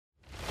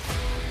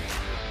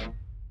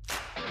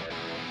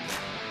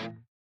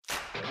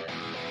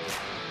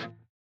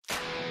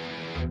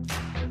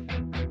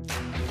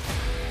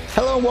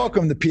Hello and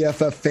welcome to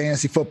PFF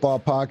Fantasy Football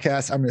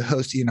Podcast. I'm your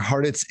host, Ian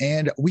Hartitz,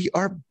 and we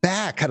are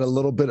back. Had a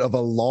little bit of a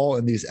lull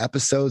in these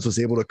episodes, was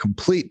able to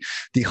complete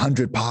the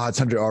 100 pods,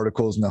 100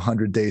 articles in the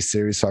 100-day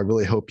series. So I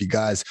really hope you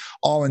guys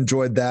all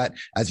enjoyed that.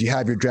 As you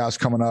have your drafts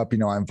coming up,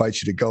 I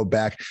invite you to go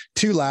back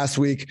to last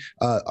week.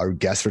 Our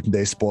guest for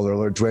today, spoiler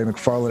alert, Dwayne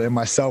McFarland and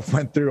myself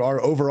went through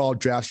our overall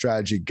draft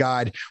strategy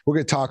guide. We're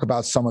going to talk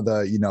about some of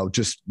the,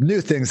 just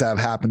new things that have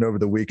happened over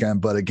the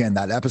weekend. But again,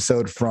 that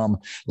episode from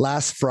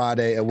last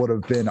Friday, it would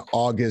have been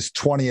August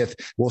 20th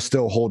will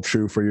still hold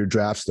true for your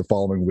drafts the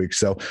following week.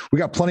 So we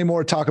got plenty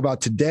more to talk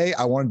about today.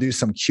 I want to do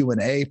some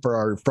Q&A for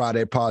our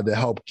Friday pod to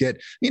help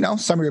get,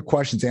 some of your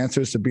questions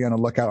answered. So be on the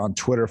lookout on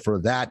Twitter for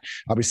that.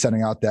 I'll be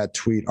sending out that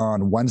tweet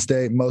on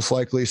Wednesday, most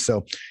likely.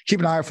 So keep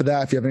an eye out for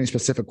that if you have any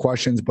specific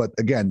questions. But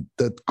again,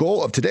 the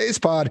goal of today's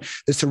pod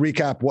is to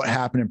recap what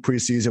happened in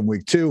preseason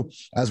week 2.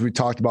 As we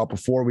talked about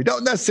before, we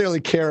don't necessarily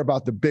care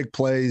about the big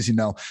plays,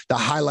 the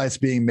highlights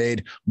being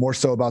made, more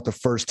so about the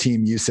first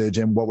team usage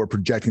and what we're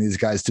projecting these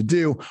guys to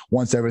do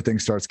once everything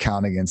starts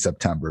counting in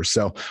September.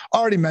 So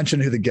already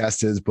mentioned who the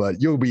guest is,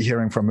 but you'll be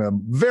hearing from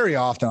him very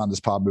often on this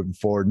pod moving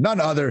forward.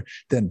 None other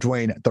than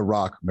Dwayne "The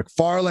Rock"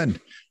 McFarland.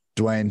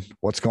 Dwayne,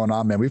 what's going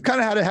on, man? We've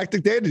kind of had a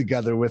hectic day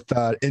together with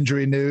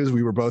injury news.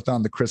 We were both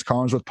on the Chris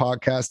Collinsworth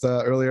podcast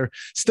earlier.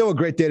 Still a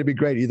great day to be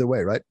great either way,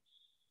 right?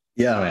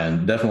 Yeah,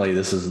 man, definitely.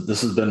 This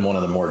has been one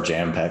of the more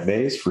jam-packed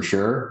days for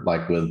sure,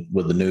 like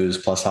with the news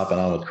plus hopping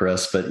on with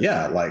Chris. But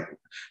yeah, like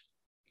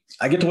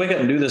I get to wake up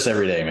and do this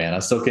every day, man. I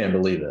still can't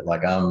believe it.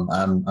 Like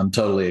I'm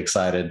totally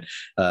excited.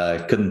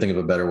 Couldn't think of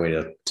a better way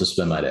to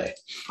spend my day.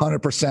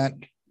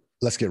 100%.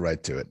 Let's get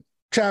right to it.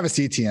 Travis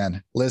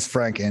Etienne,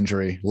 Lisfranc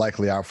injury,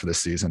 likely out for the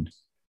season.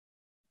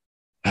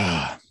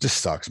 Just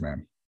sucks,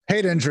 man.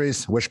 Hate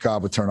injuries. Wish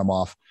God would turn them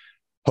off.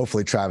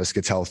 Hopefully Travis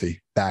gets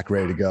healthy, back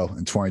ready to go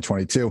in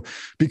 2022,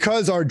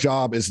 because our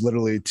job is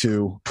literally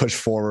to push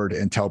forward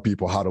and tell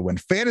people how to win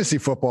fantasy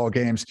football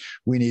games.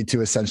 We need to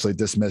essentially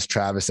dismiss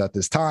Travis at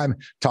this time,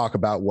 talk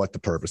about what the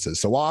purpose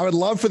is. So while I would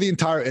love for the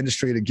entire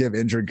industry to give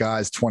injured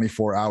guys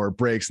 24-hour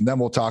breaks, and then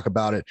we'll talk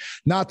about it,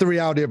 not the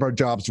reality of our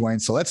jobs, Dwayne.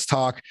 So let's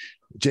talk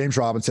James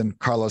Robinson,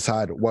 Carlos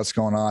Hyde, what's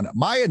going on?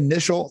 My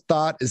initial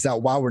thought is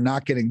that while we're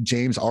not getting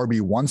James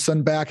RB1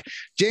 son back,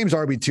 James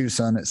RB2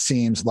 son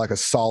seems like a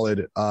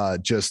solid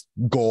just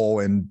goal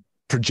and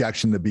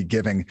projection to be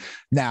giving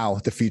now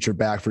the feature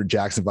back for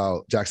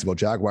Jacksonville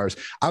Jaguars.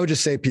 I would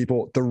just say,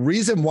 people, the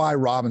reason why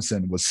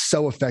Robinson was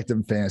so effective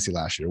in fantasy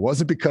last year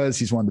wasn't because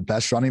he's one of the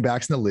best running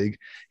backs in the league.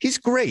 He's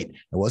great. It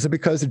wasn't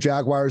because the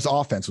Jaguars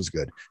offense was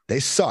good. They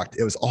sucked.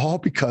 It was all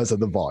because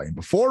of the volume.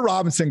 Before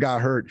Robinson got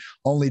hurt,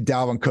 only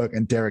Dalvin Cook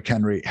and Derrick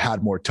Henry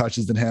had more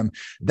touches than him.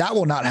 That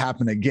will not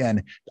happen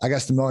again. I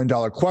guess the $1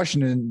 million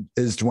question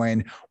is,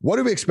 Dwayne, what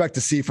do we expect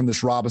to see from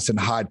this Robinson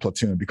Hyde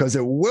platoon? Because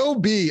it will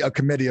be a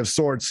committee of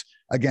sorts.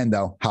 Again,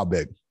 though, how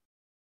big?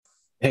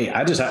 Hey,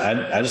 I just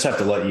have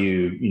to let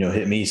you,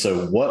 hit me.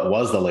 So what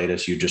was the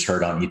latest you just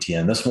heard on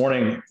ETN this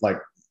morning? Like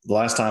the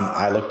last time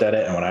I looked at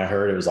it and when I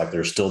heard it was like,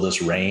 there's still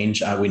this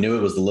range. We knew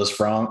it was the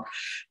Lisfranc,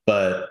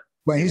 but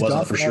well, he's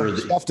done for sure.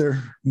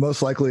 After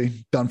most likely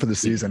done for the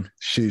season.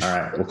 Sheesh. All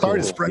right. Well, sorry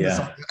to spread this.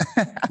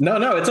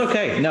 No, it's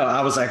okay. No,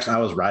 I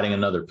was writing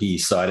another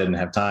piece, so I didn't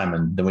have time,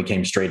 and then we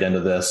came straight into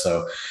this.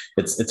 So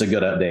it's a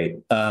good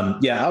update.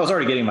 I was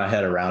already getting my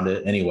head around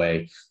it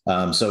anyway.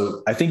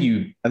 So I think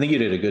you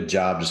did a good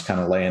job just kind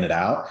of laying it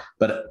out.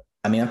 But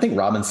I think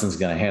Robinson's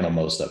going to handle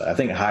most of it. I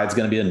think Hyde's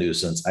going to be a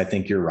nuisance. I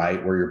think you're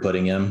right where you're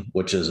putting him,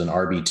 which is an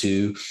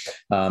RB2.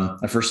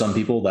 For some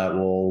people, that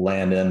will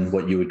land in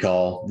what you would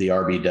call the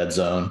RB dead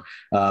zone.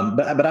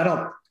 But I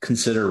don't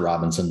consider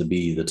Robinson to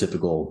be the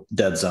typical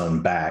dead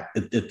zone back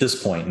at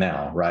this point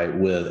now, right?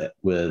 With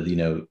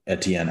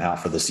Etienne out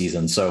for the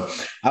season. So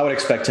I would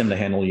expect him to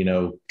handle,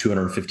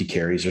 250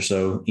 carries or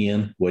so,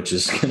 Ian, which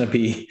is going to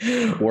be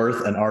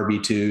worth an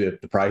RB2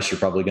 at the price you're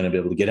probably going to be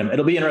able to get him.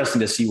 It'll be interesting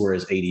to see where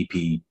his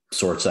ADP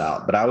sorts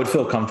out, but I would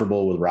feel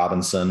comfortable with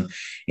Robinson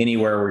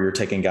anywhere where you're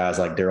taking guys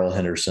like Darrell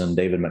Henderson,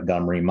 David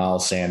Montgomery,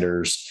 Miles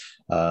Sanders,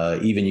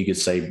 even you could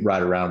say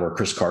right around where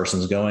Chris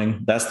Carson's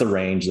going. That's the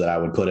range that I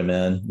would put him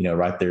in,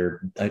 right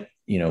there. I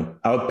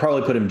would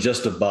probably put him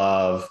just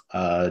above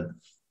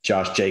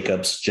Josh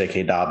Jacobs,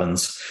 J.K.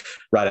 Dobbins,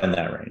 right in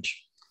that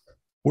range.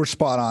 We're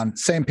spot on.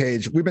 Same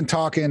page. We've been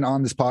talking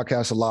on this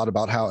podcast a lot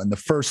about how in the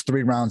first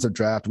 3 rounds of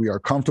draft, we are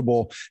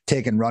comfortable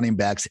taking running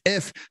backs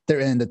if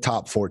they're in the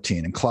top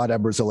 14. And Clyde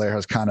Edwards-Helaire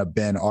has kind of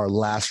been our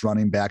last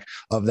running back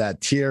of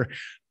that tier.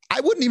 I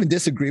wouldn't even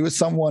disagree with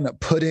someone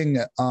putting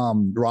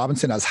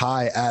Robinson as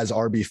high as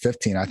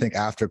RB15. I think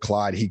after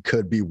Clyde, he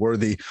could be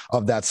worthy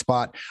of that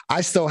spot. I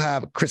still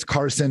have Chris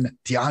Carson,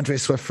 DeAndre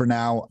Swift for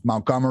now,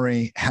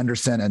 Montgomery,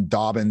 Henderson, and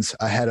Dobbins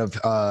ahead of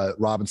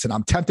Robinson.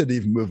 I'm tempted to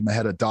even move him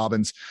ahead of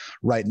Dobbins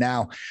right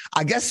now.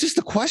 I guess just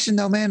the question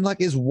though, man,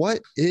 is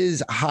what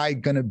is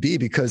Hyde going to be?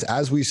 Because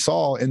as we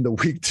saw in the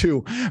week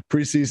 2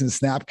 preseason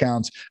snap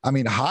counts,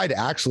 Hyde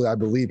actually, I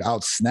believe,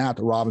 outsnapped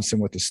Robinson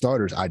with the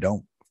starters. I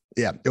don't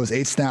Yeah, it was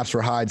 8 snaps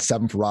for Hyde,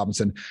 7 for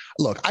Robinson.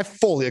 Look, I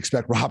fully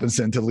expect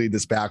Robinson to lead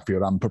this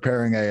backfield. I'm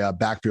preparing a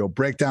backfield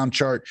breakdown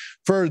chart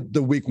for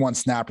the week 1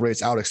 snap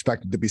rates. I would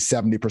expect it to be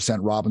 70%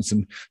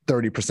 Robinson,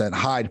 30%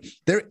 Hyde.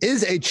 There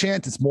is a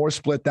chance it's more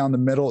split down the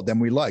middle than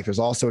we like. There's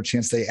also a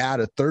chance they add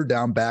a third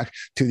down back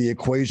to the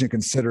equation,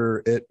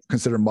 consider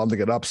muddling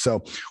it up.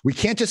 So we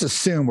can't just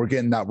assume we're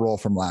getting that role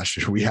from last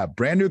year. We have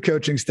brand new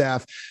coaching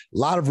staff, a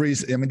lot of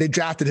reasons. I mean, they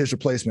drafted his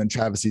replacement,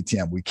 Travis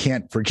Etienne. We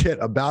can't forget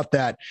about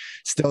that.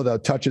 Still, though,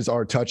 touches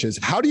are touches.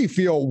 How do you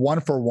feel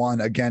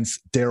 1-for-1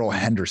 against Darrell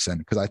Henderson?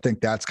 Because I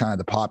think that's kind of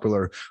the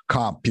popular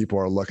comp people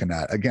are looking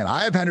at. Again,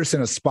 I have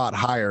Henderson a spot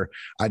higher.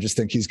 I just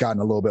think he's gotten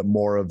a little bit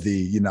more of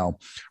the,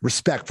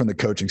 respect from the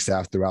coaching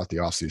staff throughout the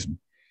offseason.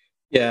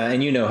 Yeah.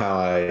 And you know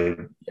how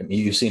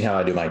you've seen how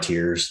I do my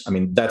tiers. I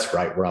mean, that's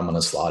right where I'm going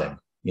to slot him,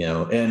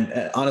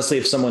 and honestly,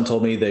 if someone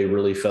told me they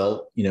really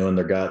felt, in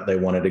their gut, they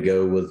wanted to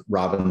go with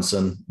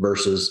Robinson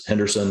versus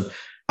Henderson,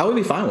 I would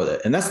be fine with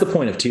it. And that's the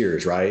point of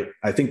tiers, right?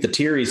 I think the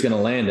tier he's going to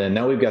land in.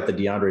 Now we've got the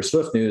DeAndre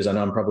Swift news. I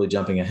know I'm probably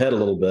jumping ahead a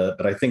little bit,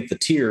 but I think the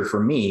tier for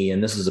me,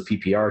 and this is a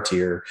PPR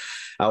tier,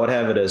 I would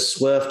have it as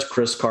Swift,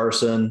 Chris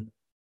Carson.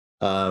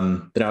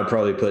 Then I would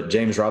probably put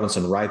James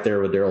Robinson right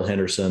there with Darrell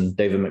Henderson,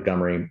 David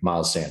Montgomery,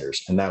 Miles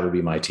Sanders. And that would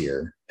be my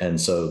tier.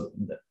 And so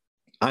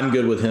I'm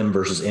good with him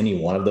versus any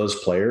one of those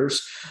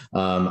players.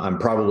 I'm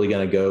probably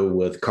going to go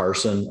with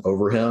Carson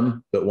over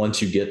him. But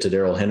once you get to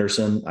Darrell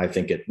Henderson, I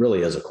think it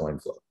really is a coin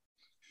flip.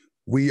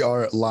 We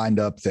are lined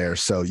up there.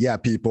 So yeah,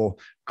 people,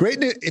 great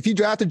news. If you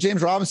drafted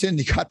James Robinson,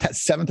 you got that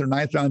 7th or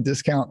 9th round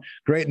discount.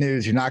 Great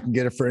news. You're not going to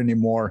get it for any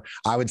more.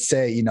 I would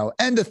say,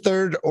 end of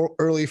 3rd or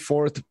early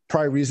 4th,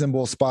 probably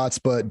reasonable spots.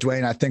 But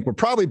Dwayne, I think we're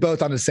probably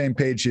both on the same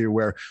page here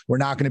where we're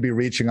not going to be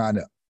reaching on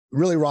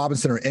really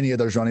Robinson or any of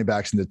those running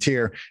backs in the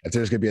tier. If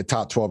there's going to be a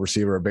top 12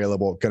 receiver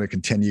available, going to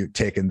continue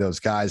taking those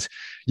guys.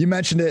 You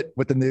mentioned it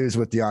with the news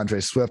with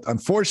DeAndre Swift.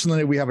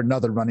 Unfortunately, we have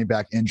another running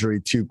back injury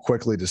to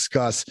quickly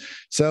discuss.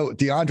 So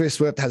DeAndre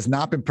Swift has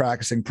not been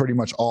practicing pretty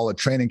much all at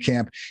training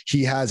camp.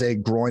 He has a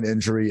groin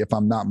injury, if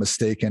I'm not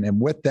mistaken. And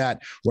with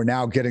that, we're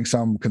now getting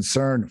some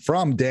concern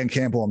from Dan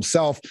Campbell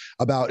himself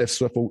about if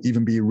Swift will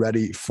even be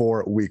ready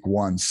for week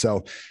 1.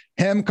 So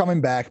him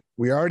coming back,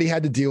 we already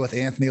had to deal with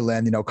Anthony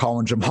Lynn,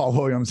 calling Jamal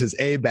Williams his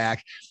A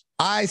back.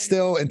 I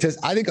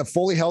think a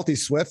fully healthy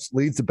Swift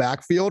leads the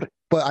backfield,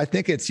 but I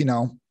think it's,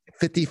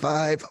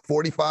 55,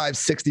 45,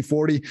 60,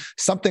 40,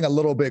 something a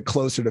little bit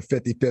closer to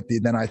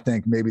 50-50 than I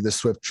think maybe the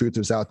Swift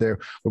truthers out there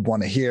would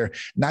want to hear.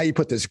 Now you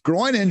put this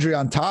groin injury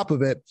on top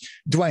of it.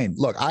 Dwayne,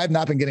 look, I have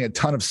not been getting a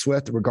ton of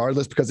Swift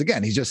regardless, because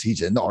again, he's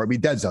in the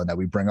RB dead zone that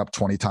we bring up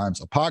 20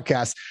 times a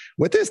podcast.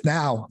 With this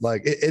now,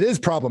 it is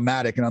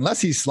problematic. And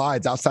unless he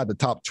slides outside the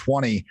top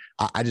 20,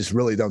 I just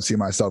really don't see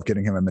myself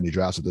getting him in many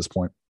drafts at this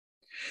point.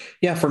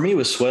 Yeah, for me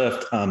with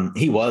Swift,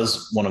 he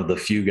was one of the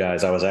few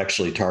guys I was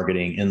actually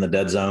targeting in the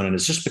dead zone. And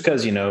it's just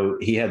because,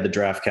 he had the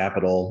draft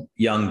capital,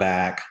 young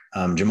back.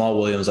 Jamal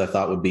Williams, I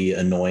thought would be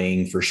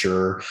annoying for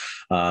sure.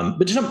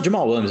 But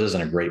Jamal Williams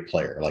isn't a great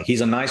player.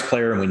 He's a nice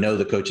player and we know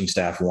the coaching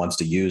staff wants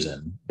to use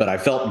him. But I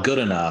felt good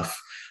enough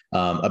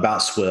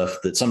about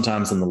Swift that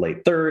sometimes in the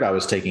late 3rd, I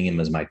was taking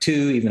him as my 2,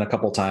 even a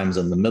couple times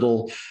in the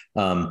middle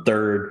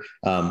 3rd.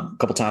 A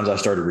couple times I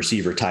started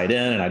receiver tight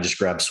end and I just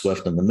grabbed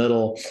Swift in the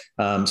middle.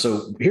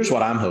 So here's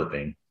what I'm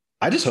hoping.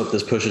 I just hope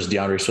this pushes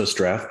DeAndre Swift's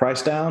draft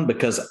price down,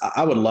 because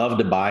I would love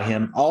to buy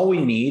him. All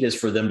we need is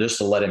for them just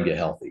to let him get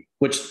healthy,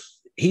 which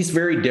he's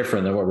very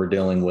different than what we're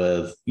dealing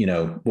with,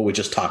 what we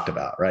just talked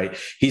about, right?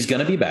 He's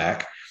going to be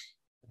back.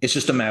 It's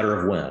just a matter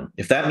of when.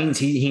 If that means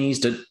he needs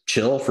to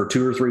chill for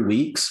 2 or 3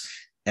 weeks,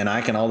 and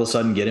I can all of a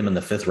sudden get him in the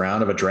 5th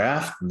round of a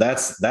draft,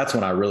 that's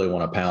when I really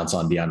want to pounce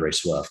on DeAndre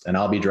Swift. And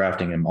I'll be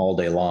drafting him all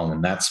day long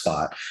in that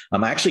spot.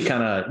 I'm actually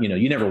kind of,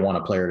 you never want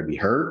a player to be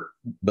hurt,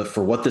 but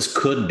for what this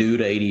could do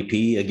to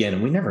ADP,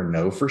 again, we never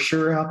know for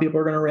sure how people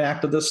are going to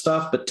react to this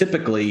stuff. But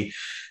typically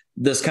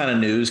this kind of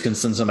news can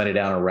send somebody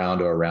down a round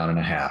to a round and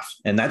a half.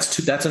 And that's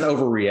an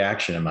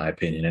overreaction in my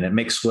opinion. And it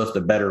makes Swift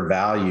a better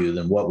value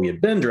than what we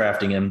have been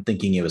drafting him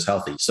thinking he was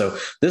healthy. So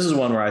this is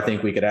one where I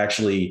think we could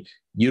actually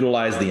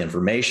utilize the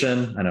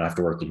information. I know I have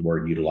to work the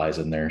word utilize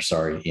in there.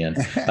 Sorry, Ian.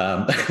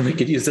 We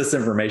could use this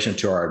information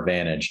to our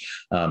advantage.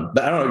 But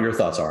I don't know what your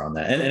thoughts are on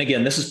that. And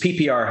again, this is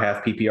PPR,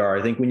 half PPR.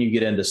 I think when you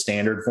get into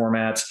standard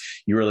formats,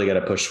 you really got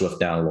to push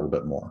Swift down a little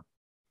bit more.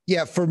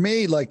 Yeah, for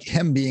me,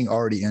 him being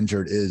already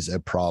injured is a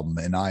problem,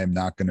 and I am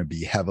not going to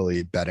be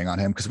heavily betting on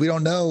him because we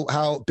don't know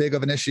how big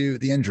of an issue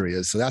the injury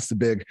is. So that's the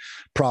big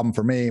problem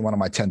for me. One of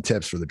my 10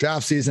 tips for the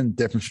draft season,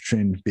 difference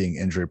between being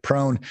injury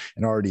prone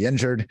and already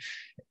injured.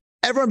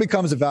 everyone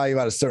becomes a value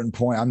at a certain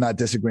point. I'm not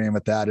disagreeing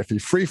with that. If he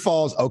free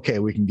falls, okay,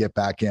 we can get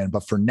back in.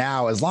 But for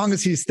now, as long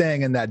as he's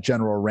staying in that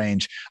general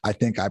range, I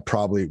think I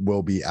probably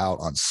will be out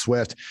on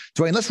Swift.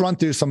 Dwayne, let's run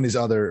through some of these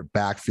other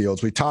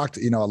backfields. We talked,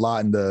 a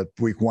lot in the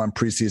week 1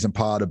 preseason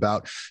pod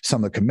about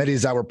some of the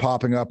committees that were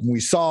popping up. And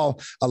we saw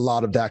a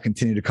lot of that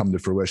continue to come to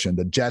fruition.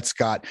 The Jets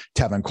got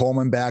Tevin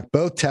Coleman back.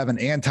 Both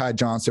Tevin and Ty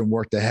Johnson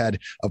worked ahead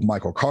of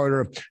Michael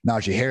Carter.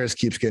 Najee Harris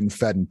keeps getting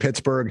fed in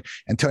Pittsburgh.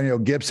 Antonio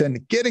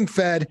Gibson getting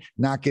fed,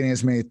 not getting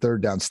as many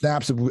third down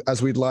snaps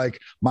as we'd like.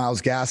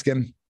 Myles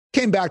Gaskin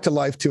came back to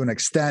life to an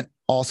extent,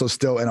 also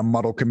still in a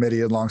muddle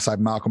committee alongside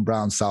Malcolm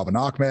Brown, Salvon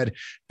Ahmed.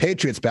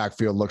 Patriots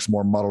backfield looks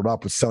more muddled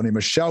up with Sony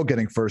Michel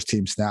getting first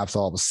team snaps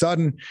all of a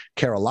sudden.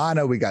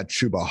 Carolina, we got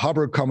Chuba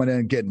Hubbard coming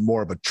in, getting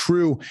more of a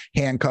true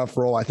handcuff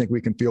role. I think we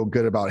can feel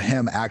good about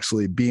him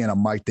actually being a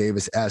Mike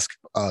Davis-esque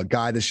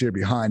guy this year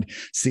behind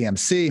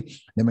CMC.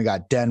 Then we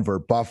got Denver,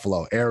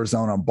 Buffalo,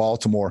 Arizona, and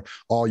Baltimore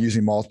all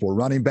using multiple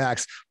running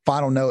backs.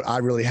 Final note I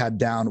really had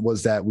down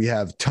was that we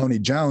have Tony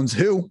Jones,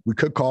 who we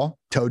could call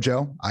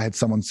Tojo. I had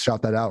someone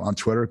shout that out on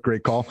Twitter.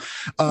 Great call.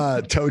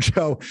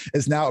 Tojo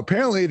is now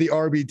apparently the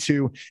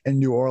RB2 in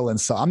New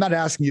Orleans. So I'm not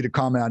asking you to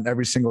comment on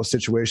every single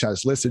situation I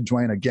just listed,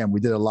 Dwayne. Again,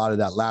 we did a lot of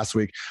that last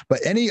week. But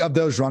any of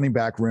those running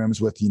back rooms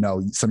with,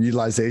 some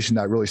utilization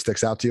that really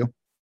sticks out to you?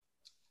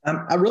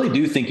 I really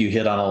do think you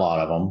hit on a lot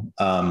of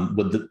them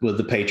with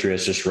the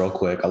Patriots. Just real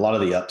quick, a lot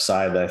of the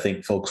upside that I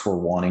think folks were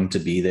wanting to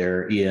be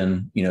there,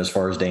 Ian. As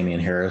far as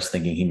Damian Harris,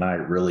 thinking he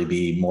might really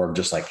be more of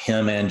just like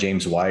him and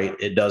James White.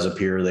 It does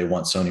appear they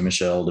want Sony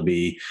Michel to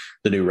be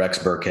the new Rex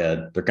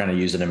Burkhead. They're kind of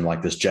using him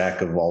like this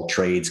jack of all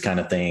trades kind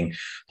of thing.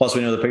 Plus,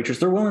 we know the Patriots,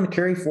 they're willing to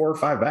carry 4 or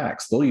 5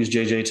 backs. They'll use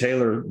JJ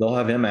Taylor. They'll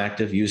have him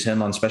active, use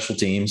him on special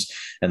teams,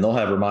 and they'll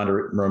have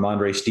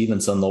Ramondre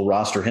Stevenson. They'll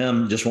roster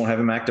him, just won't have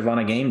him active on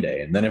a game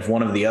day. And then if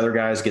one of the other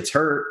guys gets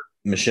hurt,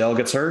 Michelle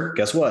gets hurt,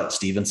 guess what?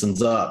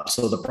 Stevenson's up.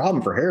 So the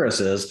problem for Harris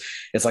is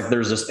it's like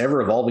there's this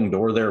ever evolving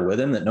door there with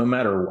him that no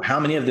matter how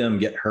many of them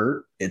get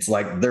hurt, it's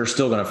like they're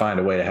still going to find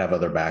a way to have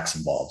other backs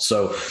involved.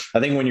 So I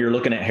think when you're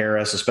looking at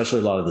Harris, especially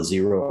a lot of the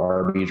zero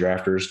RB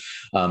drafters,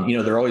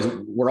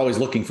 we're always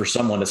looking for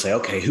someone to say,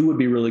 okay, who would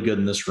be really good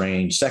in this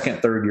range?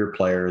 Second, third year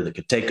player that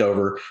could take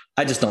over.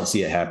 I just don't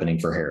see it happening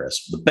for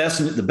Harris.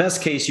 The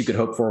best case you could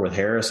hope for with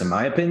Harris, in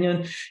my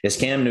opinion, is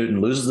Cam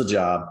Newton loses the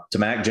job to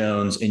Mac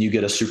Jones and you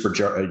get a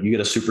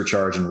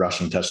supercharge in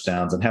rushing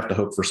touchdowns and have to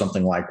hope for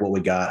something like what we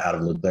got out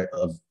of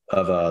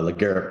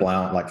LeGarrette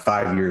Blount like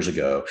 5 years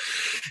ago.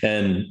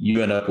 And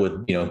you end up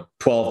with,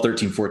 12,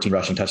 13, 14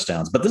 rushing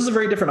touchdowns. But this is a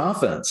very different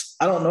offense.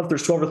 I don't know if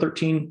there's 12 or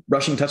 13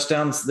 rushing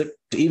touchdowns that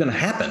to even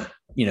happen,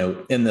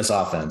 in this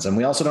offense. And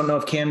we also don't know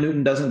if Cam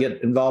Newton doesn't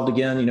get involved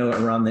again,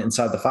 around the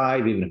inside the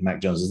 5, even if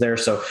Mac Jones is there.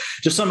 So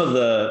just some of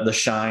the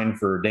shine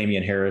for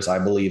Damian Harris, I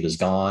believe, is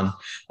gone.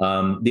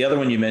 The other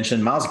one you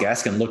mentioned, Myles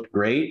Gaskin looked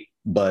great.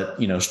 But,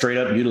 straight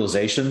up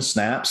utilization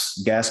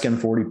snaps, Gaskin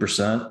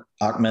 40%,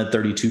 Ahmed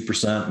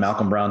 32%,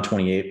 Malcolm Brown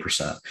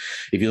 28%.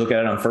 If you look at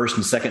it on first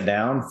and second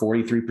down,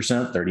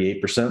 43%,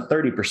 38%,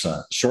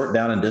 30%. Short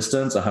down and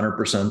distance,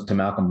 100% to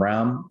Malcolm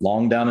Brown.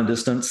 Long down and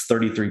distance,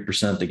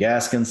 33% to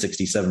Gaskin,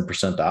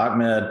 67% to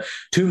Ahmed.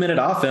 2-minute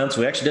offense.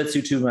 We actually did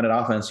see 2-minute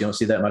offense. You don't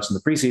see that much in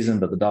the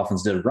preseason, but the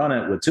Dolphins did run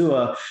it with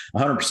Tua.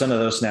 100% of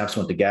those snaps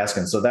went to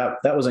Gaskin. So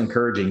that was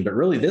encouraging. But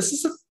really, this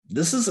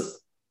is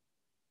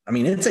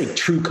it's a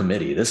true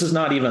committee. This is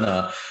not even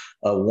a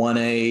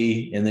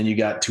 1A, and then you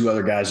got 2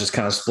 other guys just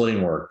kind of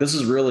splitting work. This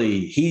is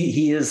really,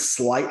 he is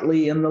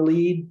slightly in the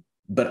lead,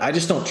 but I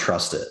just don't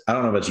trust it. I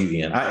don't know about you,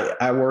 Ian.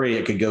 I worry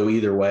it could go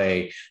either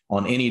way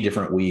on any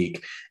different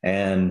week.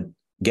 And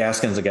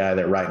Gaskin's a guy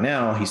that right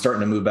now he's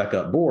starting to move back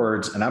up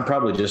boards, and I'm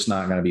probably just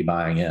not going to be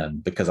buying in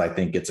because I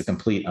think it's a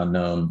complete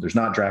unknown. There's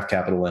not draft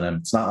capital in him.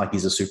 It's not like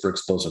he's a super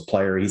explosive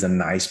player. He's a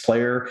nice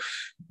player,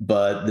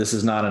 but this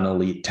is not an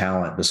elite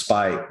talent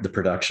despite the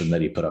production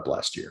that he put up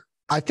last year.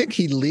 I think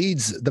he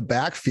leads the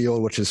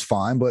backfield, which is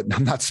fine, but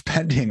I'm not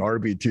spending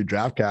RB2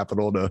 draft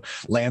capital to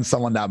land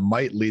someone that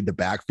might lead the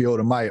backfield.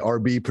 In my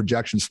RB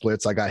projection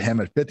splits, I got him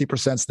at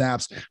 50%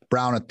 snaps,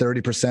 Brown at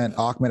 30%,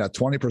 Ahmed at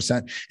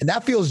 20%. And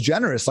that feels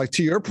generous. Like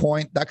to your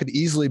point, that could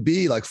easily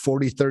be like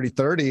 40, 30,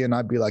 30. And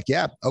I'd be like,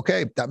 yeah,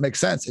 okay, that makes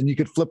sense. And you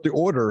could flip the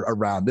order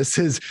around. This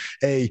is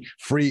a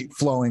free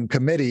flowing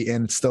committee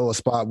and still a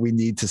spot we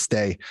need to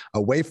stay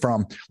away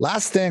from.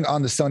 Last thing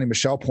on the Sony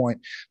Michel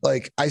point,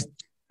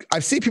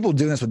 I've seen people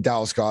doing this with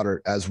Dallas Goedert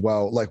as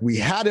well. Like we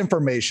had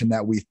information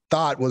that we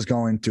thought was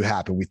going to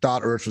happen. We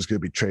thought Ertz was going to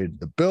be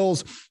traded to the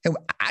Bills. And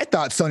I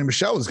thought Sony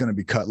Michel was going to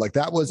be cut. Like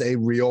that was a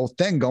real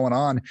thing going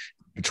on.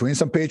 between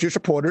some Patriots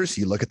reporters,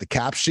 you look at the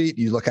cap sheet,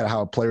 you look at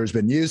how a player has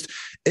been used,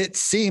 it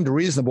seemed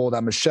reasonable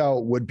that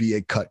Michel would be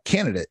a cut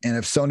candidate. And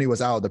if Sony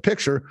was out of the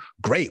picture,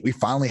 great. We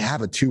finally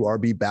have a 2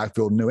 RB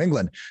backfield in New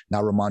England.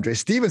 Now, Ramondre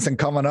Stevenson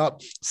coming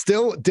up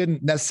still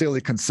didn't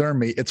necessarily concern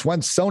me. It's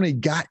when Sony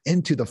got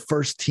into the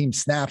first team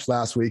snaps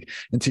last week,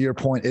 and to your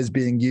point, is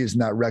being used in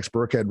that Rex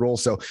Burkhead role.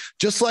 So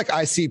just like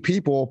I see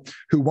people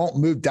who won't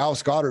move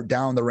Dallas Goedert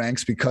down the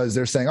ranks because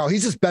they're saying, oh,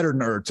 he's just better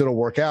than Ertz, it'll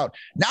work out.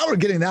 Now we're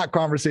getting that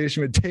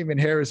conversation with Damon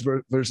Harris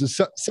versus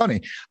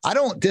Sonny. I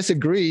don't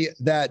disagree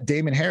that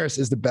Damon Harris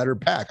is the better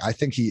back. I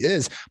think he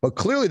is, but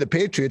clearly the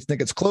Patriots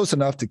think it's close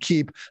enough to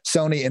keep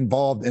Sony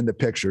involved in the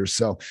picture.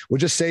 So we'll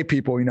just say,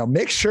 people,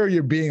 make sure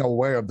you're being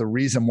aware of the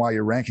reason why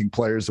you're ranking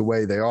players the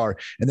way they are,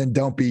 and then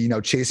don't be,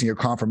 chasing your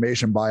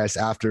confirmation bias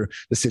after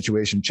the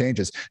situation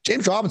changes.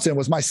 James Robinson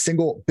was my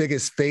single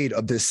biggest fade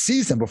of this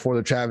season before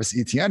the Travis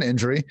Etienne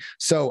injury.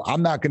 So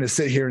I'm not going to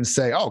sit here and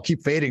say, oh,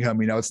 keep fading him.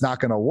 It's not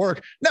going to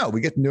work. No, we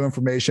get the new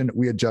information.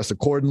 We adjust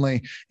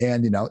accordingly.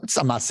 And,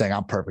 I'm not saying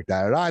I'm perfect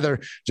at it either,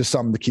 just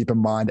something to keep in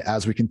mind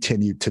as we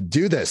continue to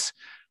do this.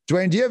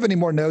 Dwayne, do you have any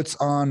more notes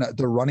on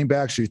the running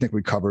backs, or do you think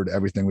we covered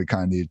everything we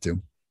kind of needed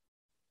to?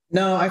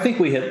 No, I think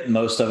we hit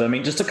most of it. I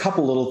mean, just a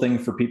couple little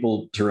things for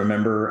people to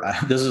remember.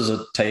 This is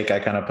a take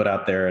I kind of put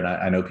out there, and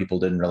I know people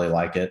didn't really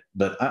like it,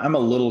 but I'm a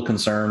little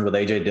concerned with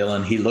A.J.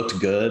 Dillon. He looked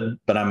good,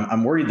 but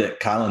I'm worried that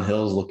Kylan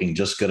Hill's looking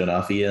just good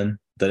enough, Ian,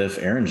 that if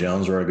Aaron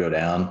Jones were to go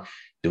down,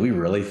 do we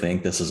really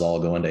think this is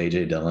all going to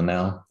A.J. Dillon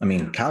now? I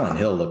mean, Kylan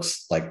Hill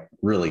looks like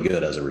really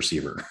good as a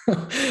receiver.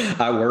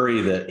 I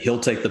worry that he'll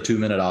take the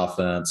 2-minute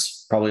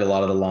offense, probably a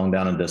lot of the long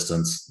down and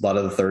distance, a lot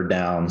of the third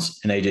downs,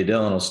 and A.J.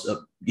 Dillon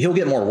he'll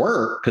get more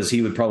work because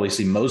he would probably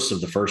see most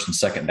of the first and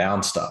second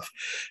down stuff.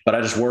 But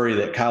I just worry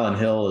that Kylan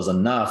Hill is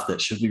enough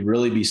that should we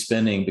really be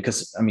spending,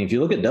 because I mean, if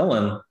you look at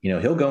Dillon,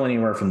 he'll go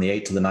anywhere from the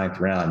 8th to the 9th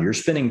round. You're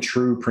spending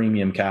true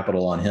premium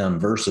capital on him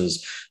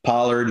versus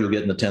Pollard. You'll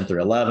get in the 10th or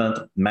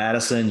 11th.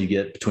 Madison, you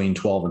get between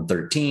 12 and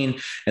 13.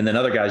 And then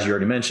other guys you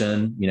already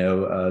mentioned,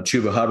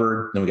 Chuba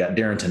Hubbard, then we got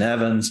Darrington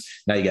Evans.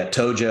 Now you got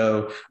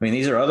Tojo. I mean,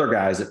 these are other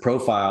guys that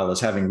profile as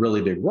having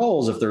really big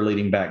roles if their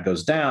leading back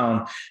goes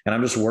down. And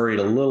I'm just worried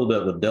a little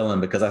bit with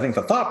Dillon, because I think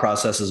the thought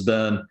process has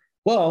been,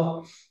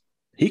 well,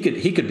 he could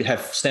have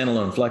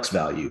standalone flex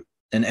value.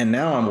 And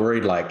now I'm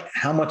worried, like,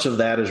 how much of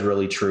that is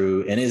really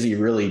true? And is he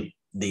really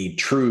the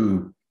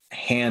true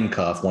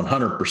handcuff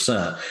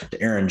 100%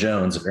 to Aaron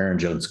Jones if Aaron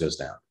Jones goes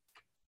down?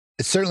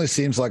 It certainly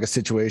seems like a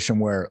situation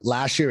where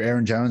last year,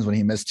 Aaron Jones, when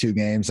he missed 2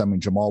 games, I mean,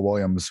 Jamal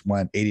Williams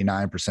went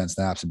 89%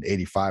 snaps and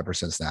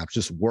 85% snaps,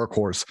 just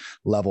workhorse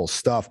level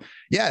stuff.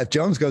 Yeah, if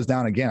Jones goes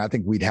down again, I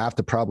think we'd have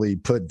to probably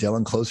put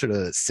Dillon closer to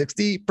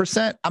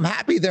 60%. I'm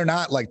happy they're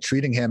not like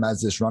treating him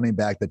as this running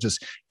back that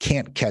just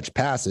can't catch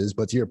passes.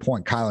 But to your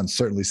point, Kylan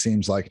certainly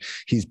seems like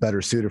he's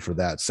better suited for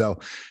that. So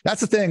that's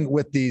the thing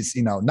with these,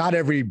 not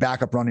every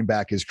backup running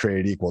back is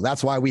created equal.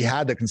 That's why we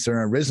had the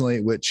concern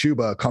originally with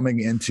Chuba coming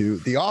into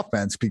the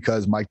offense, because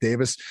Mike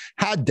Davis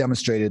had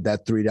demonstrated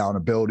that 3-down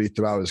ability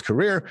throughout his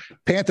career.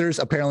 Panthers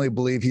apparently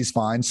believe he's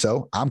fine,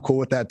 so I'm cool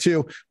with that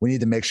too. We need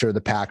to make sure the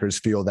Packers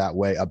feel that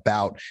way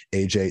about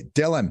A.J.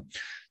 Dillon.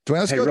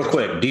 Real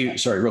quick.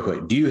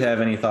 Do you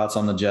have any thoughts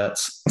on the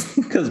Jets?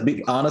 Because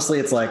honestly,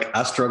 it's like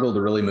I struggle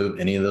to really move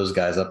any of those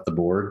guys up the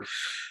board.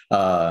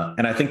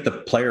 And I think the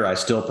player I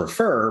still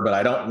prefer, but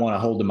I don't want to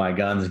hold to my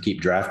guns and keep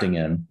drafting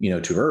him,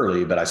 too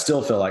early. But I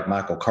still feel like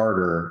Michael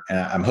Carter, and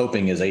I'm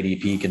hoping his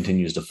ADP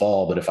continues to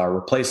fall. But if I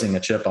were placing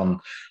a chip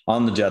on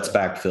the Jets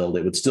backfield,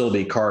 it would still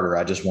be Carter.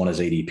 I just want his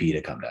ADP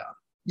to come down.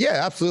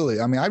 Yeah,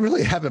 absolutely. I mean, I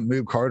really haven't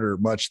moved Carter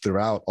much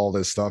throughout all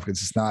this stuff.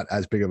 It's just not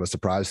as big of a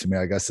surprise to me,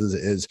 I guess, as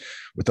it is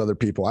with other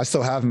people. I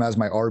still have him as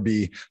my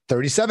RB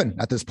 37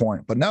 at this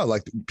point, but no,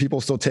 like,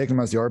 people still take him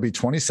as the RB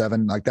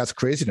 27. Like, that's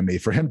crazy to me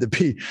for him to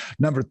be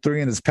number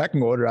 3 in his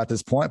pecking order at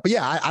this point. But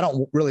yeah, I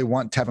don't really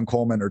want Tevin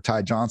Coleman or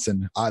Ty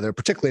Johnson either,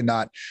 particularly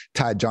not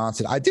Ty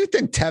Johnson. I do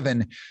think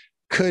Tevin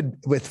could,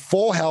 with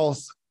full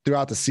health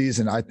throughout the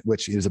season,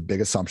 which is a big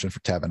assumption for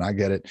Tevin. I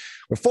get it.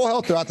 With full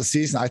health throughout the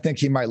season, I think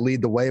he might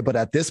lead the way. But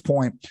at this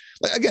point,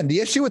 again, the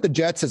issue with the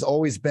Jets has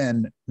always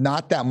been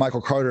not that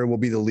Michael Carter will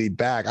be the lead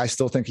back. I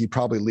still think he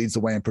probably leads the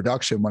way in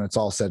production when it's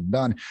all said and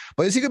done.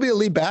 But is he going to be a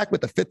lead back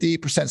with a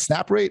 50%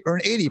 snap rate or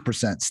an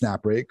 80%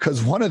 snap rate?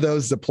 Because one of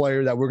those is a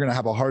player that we're going to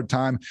have a hard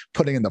time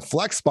putting in the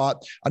flex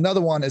spot.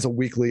 Another one is a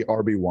weekly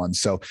RB1.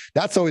 So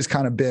that's always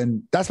kind of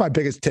been, that's my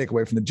biggest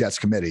takeaway from the Jets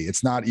committee.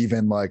 It's not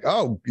even like,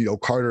 oh,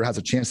 Carter has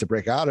a chance to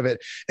break out of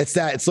it. It's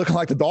that it's looking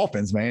like the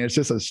Dolphins, man. It's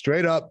just a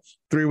straight up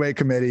 3-way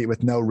committee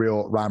with no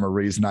real rhyme or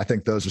reason. I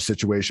think those are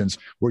situations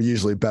we're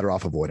usually better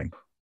off avoiding.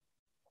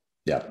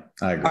 Yeah,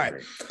 I agree. All right,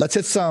 let's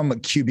hit some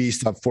QB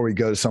stuff before we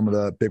go to some of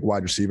the big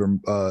wide receiver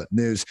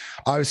news.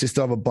 Obviously,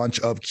 still have a bunch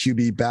of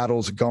QB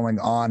battles going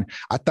on.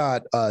 I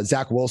thought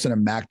Zach Wilson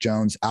and Mac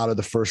Jones out of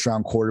the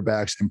first-round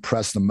quarterbacks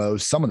impressed the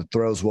most. Some of the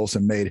throws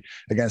Wilson made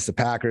against the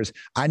Packers.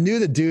 I knew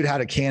the dude had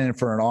a cannon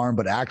for an arm,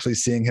 but actually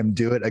seeing him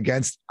do it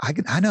against,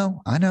 I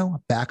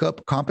know,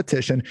 backup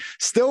competition,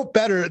 still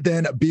better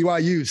than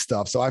BYU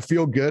stuff. So I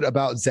feel good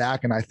about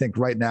Zach, and I think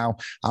right now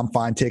I'm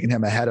fine taking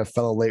him ahead of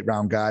fellow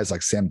late-round guys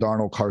like Sam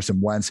Darnold, Carson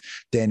Wentz,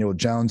 Daniel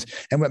Jones.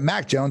 And with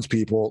Mac Jones,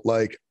 people,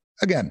 like,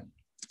 again,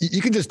 you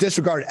can just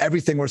disregard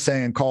everything we're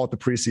saying and call it the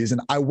preseason.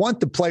 I want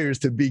the players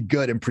to be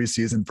good in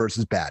preseason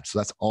versus bad. So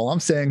that's all I'm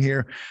saying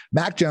here.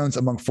 Mac Jones,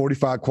 among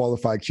 45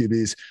 qualified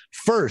QBs,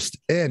 first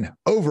in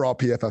overall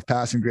PFF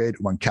passing grade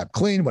when kept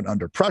clean, when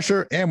under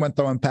pressure, and when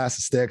throwing past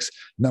the sticks.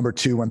 Number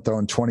 2 when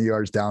throwing 20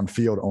 yards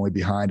downfield, only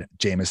behind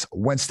Jameis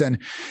Winston.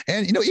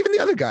 And, even the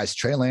other guys,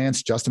 Trey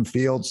Lance, Justin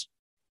Fields,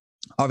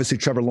 obviously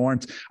Trevor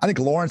Lawrence. I think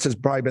Lawrence has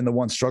probably been the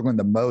one struggling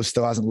the most,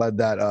 still hasn't led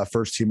that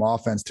first team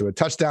offense to a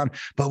touchdown,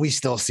 but we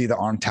still see the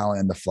arm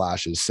talent and the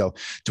flashes. So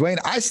Dwayne,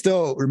 I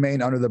still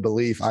remain under the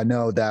belief. I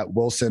know that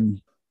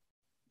Wilson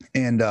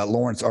and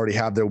Lawrence already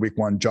have their week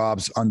 1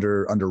 jobs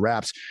under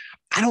wraps.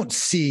 I don't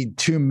see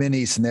too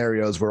many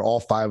scenarios where all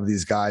 5 of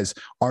these guys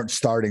aren't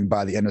starting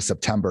by the end of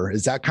September.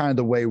 Is that kind of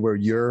the way where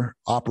you're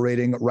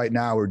operating right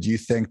now? Or do you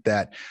think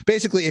that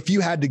basically if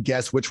you had to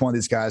guess which one of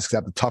these guys could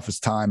have the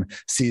toughest time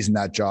seizing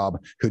that job,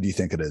 who do you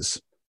think it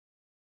is?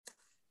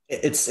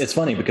 It's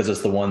funny because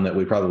it's the one that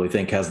we probably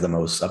think has the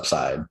most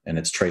upside, and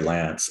it's Trey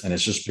Lance. And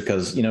it's just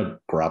because,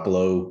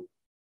 Garoppolo,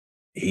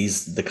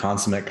 he's the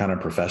consummate kind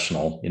of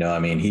professional.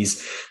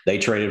 They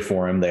traded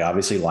for him. They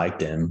obviously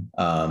liked him.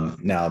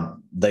 Now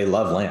they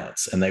love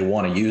Lance and they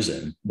want to use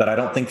him, but I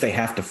don't think they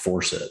have to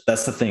force it.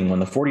 That's the thing. When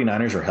the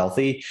 49ers are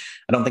healthy,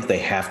 I don't think they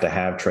have to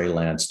have Trey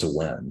Lance to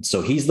win.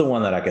 So he's the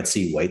one that I could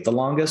see wait the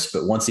longest,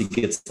 but once he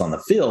gets on the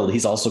field,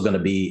 he's also going to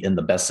be in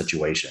the best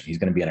situation. He's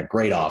going to be in a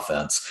great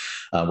offense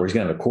where he's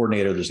going to have a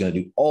coordinator. There's going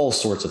to do all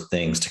sorts of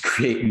things to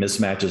create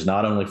mismatches,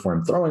 not only for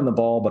him throwing the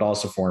ball, but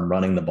also for him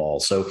running the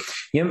ball. So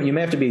you may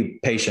have to be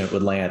patient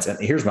with Lance. And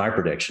here's my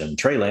prediction.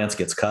 Trey Lance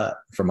gets cut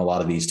from a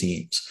lot of these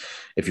teams.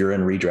 If you're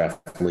in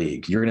redraft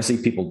league, you're going to see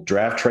people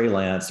draft Trey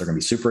Lance. They're going to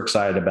be super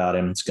excited about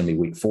him. It's going to be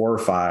week 4 or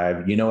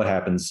 5. You know what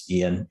happens,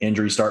 Ian.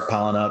 Injuries start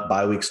piling up.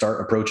 Bye weeks start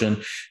approaching.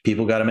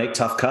 People got to make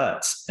tough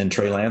cuts. And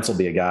Trey Lance will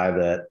be a guy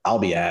that I'll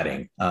be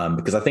adding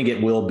because I think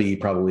it will be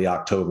probably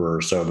October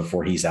or so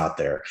before he's out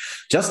there.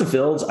 Justin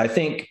Fields, I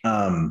think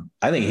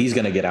he's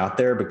going to get out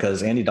there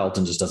because Andy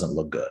Dalton just doesn't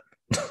look good.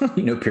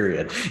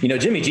 Period.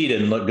 Jimmy G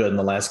didn't look good in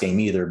the last game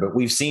either, but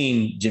we've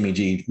seen Jimmy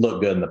G look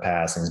good in the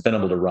past and he's been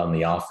able to run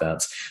the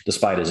offense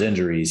despite his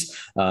injuries.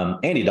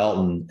 Andy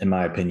Dalton, in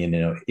my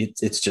opinion,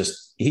 it's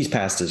just, he's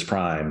past his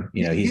prime.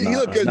 He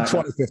looked good in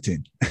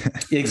 2015.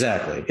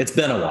 Exactly. It's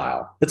been a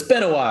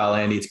while,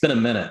 Andy. It's been a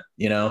minute,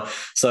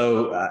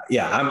 So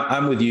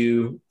I'm with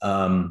you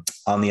on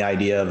the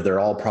idea of they're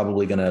all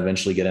probably going to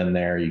eventually get in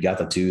there. You got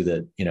the 2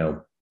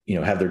 that,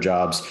 have their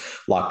jobs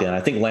locked in.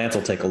 I think Lance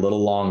will take a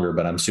little longer,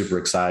 but I'm super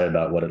excited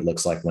about what it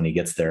looks like when he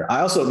gets there. I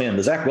also,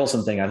 the Zach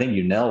Wilson thing, I think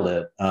you nailed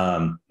it.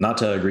 Not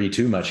to agree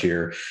too much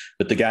here,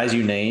 but the guys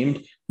you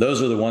named,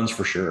 those are the ones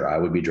for sure I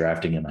would be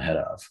drafting him ahead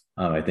of.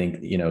 I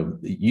think,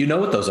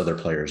 what those other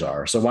players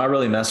are. So why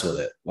really mess with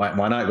it?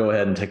 Why not go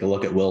ahead and take a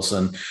look at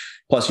Wilson?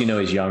 Plus,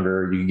 he's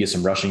younger. You can get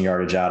some rushing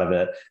yardage out of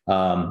it.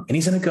 And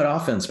he's in a good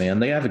offense, man.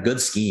 They have a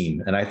good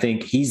scheme. And I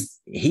think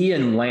he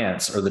and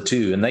Lance are the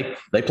 2, and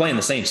they play in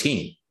the same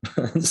scheme.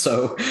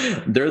 So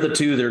they're the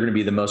 2 that are going to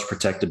be the most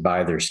protected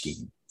by their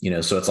scheme.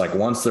 So it's like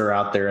once they're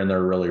out there and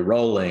they're really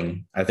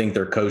rolling, I think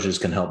their coaches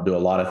can help do a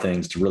lot of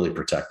things to really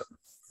protect them.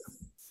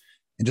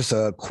 And just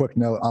a quick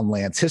note on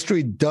Lance.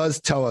 History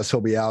does tell us he'll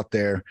be out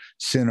there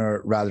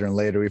sooner rather than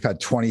later. We've had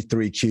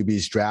 23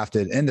 QBs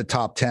drafted in the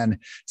top 10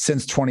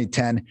 since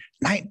 2010.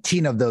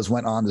 19 of those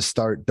went on to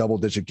start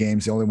double-digit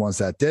games. The only ones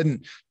that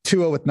didn't.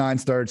 Tua with 9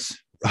 starts.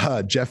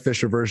 Jeff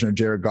Fisher version of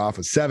Jared Goff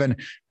with 7,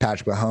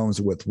 Patrick Mahomes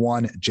with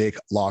 1. Jake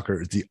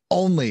Locker is the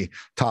only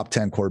top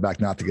 10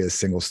 quarterback not to get a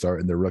single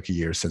start in their rookie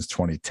year since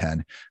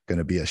 2010. Going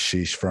to be a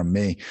sheesh from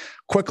me.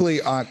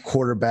 Quickly on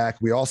quarterback,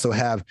 we also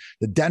have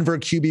the Denver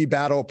QB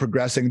battle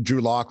progressing.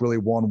 Drew Lock really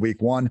won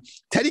week 1.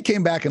 Teddy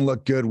came back and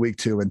looked good week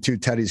 2. And to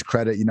Teddy's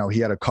credit, he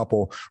had a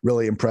couple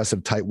really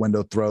impressive tight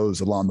window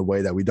throws along the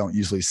way that we don't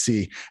usually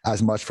see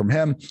as much from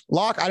him.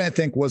 Lock, I didn't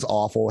think was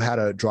awful. Had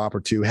a drop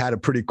or 2, had a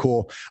pretty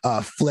cool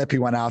flip. He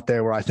went out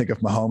there where I think if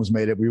Mahomes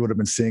made it, we would have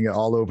been seeing it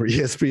all over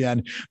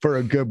ESPN for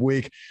a good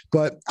week.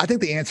 But I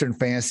think the answer in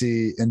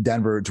fantasy in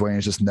Denver, Dwayne,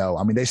 is just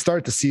no. They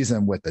start the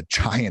season with the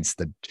Giants,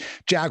 the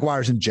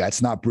Jaguars and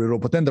Jets, not brutal,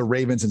 but then the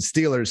Ravens and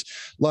Steelers.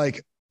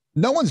 Like,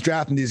 no one's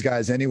drafting these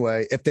guys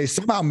anyway. If they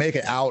somehow make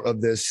it out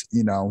of this,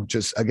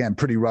 just again,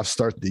 pretty rough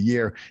start to the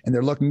year and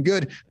they're looking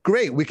good,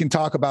 great. We can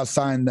talk about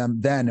signing them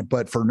then.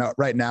 But for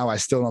right now, I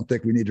still don't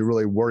think we need to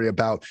really worry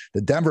about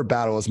the Denver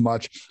battle as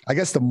much. I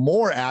guess the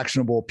more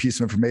actionable piece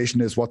of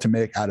information is what to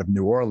make out of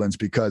New Orleans,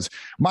 because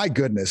my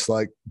goodness,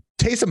 like,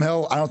 Taysom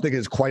Hill, I don't think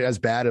is quite as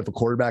bad of a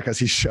quarterback as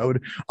he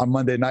showed on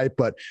Monday night,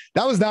 but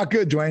that was not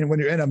good, Dwayne, when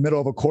you're in the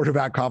middle of a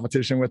quarterback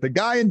competition with a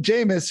guy in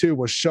Jameis who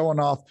was showing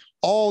off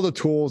all the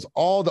tools,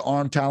 all the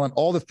arm talent,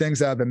 all the things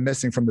that have been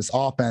missing from this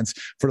offense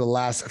for the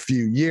last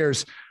few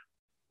years.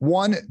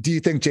 One, do you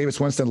think Jameis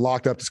Winston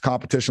locked up this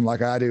competition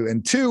like I do?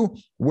 And two,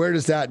 where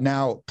does that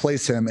now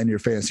place him in your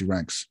fantasy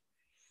ranks?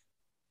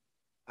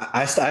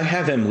 I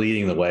have him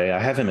leading the way. I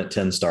have him at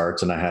 10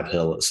 starts and I have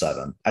Hill at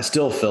 7. I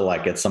still feel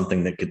like it's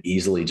something that could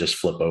easily just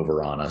flip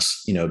over on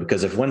us,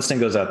 because if Winston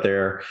goes out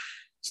there,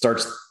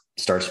 starts,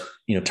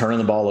 turning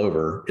the ball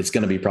over, it's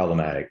going to be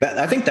problematic.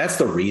 I think that's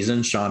the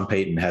reason Sean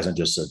Payton hasn't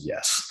just said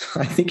yes.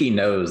 I think he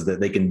knows that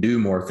they can do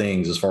more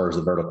things as far as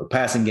the vertical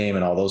passing game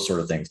and all those sort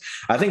of things.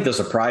 I think the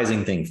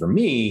surprising thing for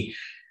me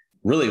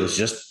really was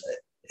just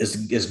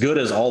as good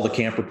as all the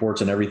camp reports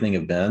and everything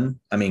have been.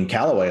 I mean,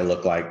 Callaway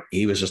looked like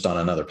he was just on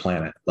another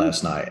planet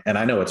last night. And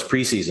I know it's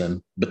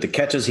preseason, but the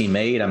catches he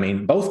made, I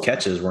mean, both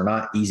catches were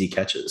not easy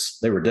catches.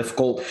 They were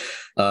difficult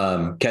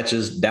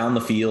catches down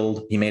the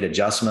field. He made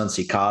adjustments.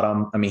 He caught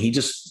them. I mean, he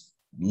just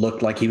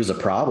looked like he was a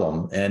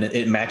problem, and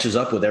it matches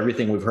up with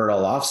everything we've heard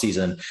all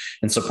offseason.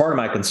 And so part of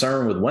my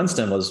concern with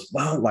Winston was,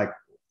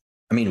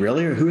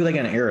 really, who are they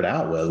going to air it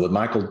out with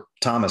Michael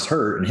Thomas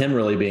hurt and him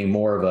really being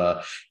more of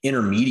a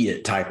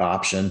intermediate type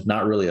option,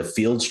 not really a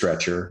field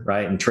stretcher,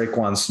 right? And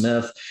Traquan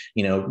Smith,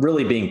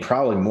 really being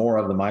probably more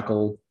of the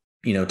Michael,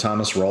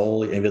 Thomas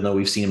role, even though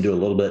we've seen him do a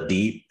little bit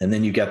deep. And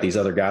then you've got these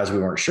other guys we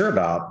weren't sure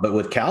about. But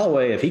with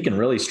Callaway, if he can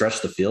really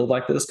stretch the field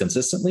like this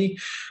consistently,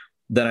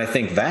 then I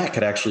think that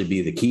could actually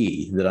be the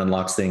key that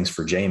unlocks things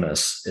for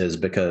Jameis, is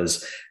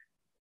because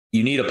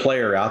you need a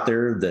player out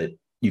there that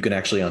you can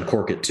actually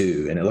uncork it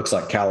too. And it looks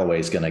like Callaway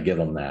is going to give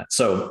them that.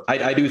 So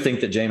I do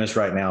think that Jameis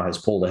right now has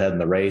pulled ahead in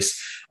the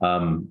race.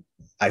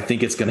 I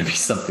think it's going to be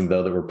something,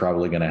 though, that we're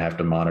probably going to have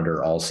to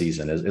monitor all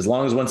season. As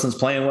long as Winston's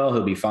playing well,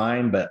 he'll be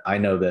fine. But I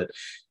know that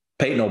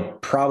Peyton will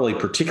probably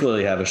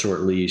particularly have a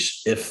short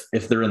leash if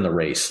they're in the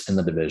race in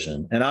the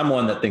division. And I'm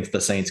one that thinks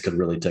the Saints could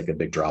really take a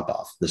big drop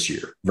off this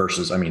year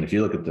versus, if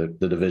you look at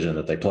the division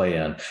that they play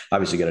in,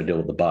 obviously you got to deal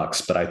with the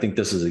Bucs. But I think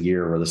this is a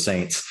year where the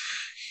Saints,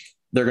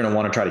 they're going to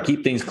want to try to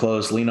keep things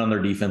close, lean on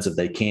their defense if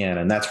they can.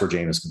 And that's where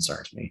Jameis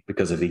concerns me,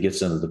 because if he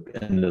gets into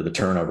the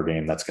turnover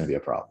game, that's going to be a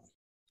problem.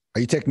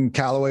 Are you taking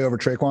Callaway over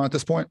Traquan at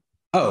this point?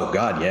 Oh,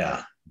 God,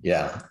 yeah.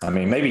 Yeah.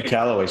 Maybe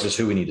Callaway is just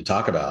who we need to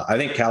talk about. I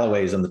think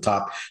Callaway is in the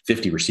top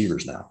 50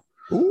 receivers now.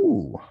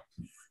 Ooh.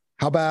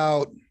 How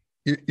about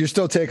you're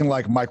still taking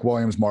like Mike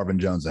Williams, Marvin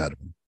Jones ahead of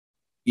him?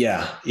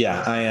 Yeah,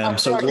 I am.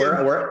 So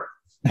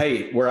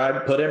where I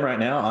put him right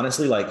now,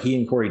 honestly, like he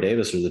and Corey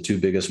Davis are the two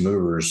biggest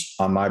movers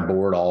on my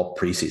board all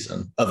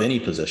preseason of any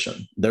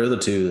position. They're the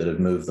two that have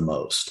moved the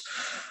most.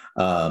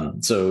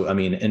 And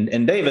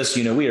Davis,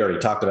 we already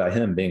talked about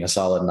him being a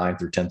solid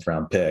 9th or 10th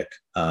round pick.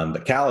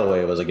 But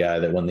Callaway was a guy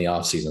that when the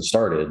offseason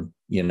started,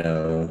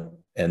 and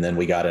then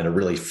we got into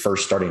really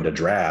first starting to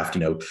draft,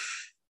 a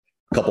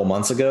couple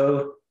months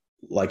ago,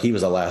 like he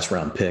was a last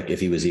round pick if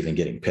he was even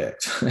getting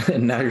picked.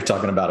 And now you're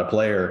talking about a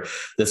player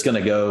that's going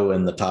to go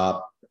in the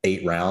top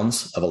 8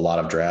 rounds of a lot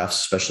of drafts,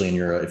 especially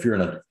if you're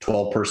in a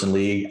 12-person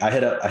league. I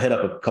hit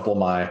up a couple of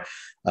my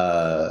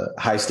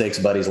high stakes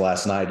buddies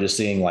last night, just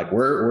seeing like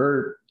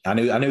I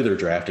knew they're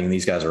drafting.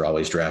 These guys are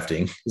always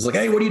drafting. It's like,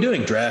 hey, what are you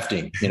doing?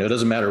 Drafting. It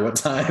doesn't matter what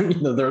time.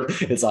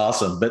 It's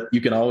awesome, but you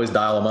can always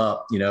dial them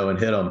up, and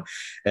hit them.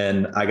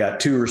 And I got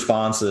 2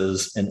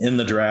 responses, and in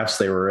the drafts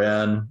they were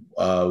in,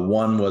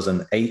 one was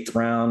an 8th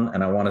round,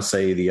 and I want to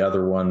say the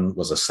other one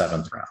was a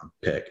 7th round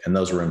pick, and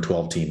those were in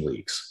 12-team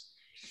leagues.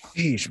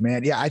 Sheesh,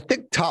 man. Yeah, I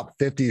think top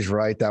 50 is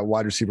right. That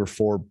wide receiver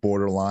 4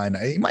 borderline.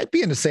 He might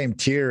be in the same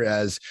tier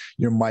as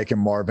your Mike and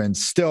Marvin.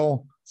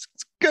 Still, it's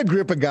a good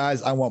group of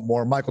guys. I want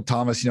more. Michael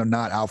Thomas,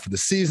 not out for the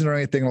season or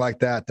anything like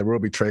that. There will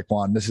be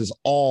Traquan. This is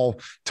all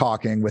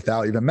talking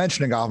without even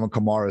mentioning Alvin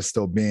Kamara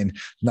still being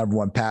number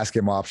 1 pass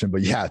game option.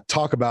 But yeah,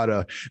 talk about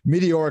a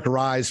meteoric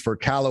rise for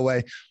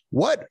Callaway.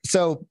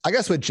 So I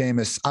guess with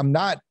Jameis, I'm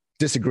not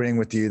disagreeing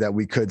with you that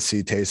we could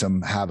see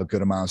Taysom have a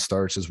good amount of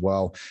starts as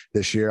well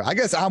this year. I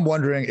guess I'm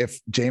wondering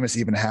if Jameis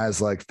even has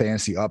like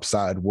fantasy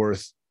upside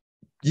worth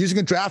using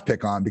a draft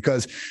pick on,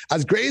 because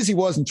as great as he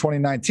was in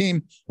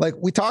 2019, like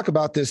we talk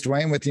about this,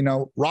 Dwayne, with,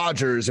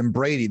 Rodgers and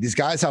Brady, these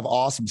guys have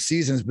awesome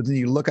seasons, but then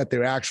you look at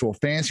their actual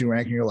fantasy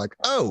ranking, you're like,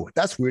 oh,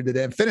 that's weird that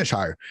they didn't finish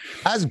higher.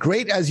 As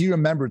great as you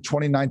remember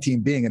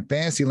 2019 being in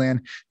fantasy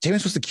land,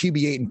 Jameis was the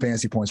QB8 in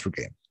fantasy points per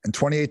game. In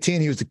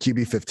 2018, he was the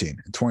QB15.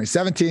 In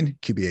 2017,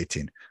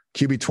 QB18.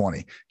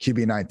 QB20,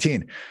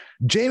 QB19.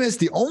 Jameis,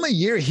 the only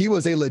year he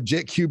was a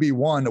legit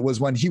QB1 was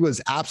when he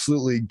was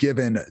absolutely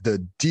given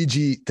the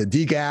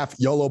DGAF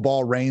YOLO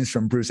ball reins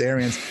from Bruce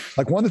Arians.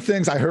 Like one of the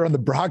things I heard on the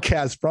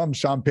broadcast from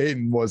Sean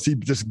Payton was he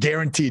just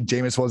guaranteed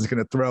Jameis wasn't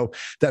going to throw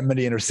that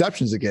many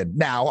interceptions again.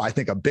 Now, I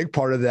think a big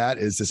part of that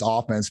is this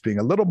offense being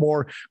a little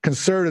more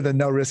conservative than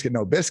no risk it,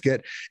 no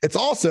biscuit. It's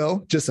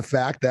also just the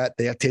fact that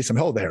they have Taysom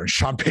Hill there, and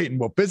Sean Payton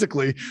will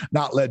physically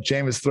not let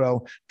Jameis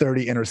throw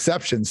 30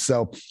 interceptions.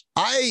 So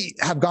I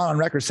have gone on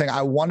record saying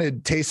I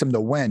wanted Taysom Taysom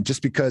to win,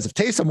 just because if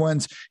Taysom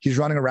wins, he's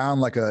running around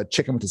like a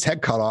chicken with his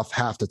head cut off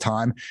half the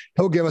time.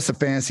 He'll give us a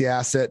fantasy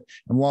asset,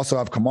 and we'll also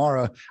have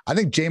Kamara. I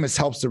think Jameis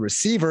helps the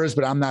receivers,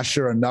 but I'm not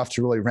sure enough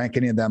to really rank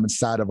any of them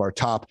inside of our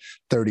top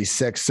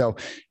 36. So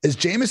is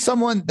Jameis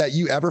someone that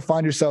you ever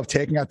find yourself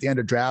taking at the end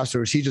of drafts,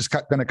 or is he just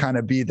going to kind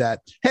of be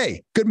that,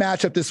 hey, good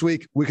matchup this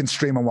week, we can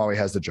stream him while he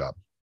has the job?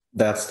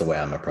 That's the way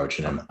I'm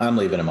approaching him. I'm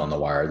leaving him on the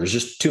wire. There's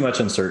just too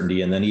much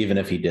uncertainty. And then even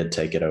if he did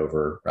take it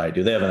over, right,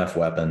 do they have enough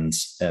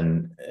weapons?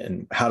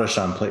 And how does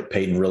Sean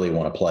Payton really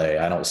want to play?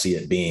 I don't see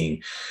it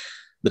being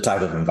the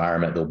type of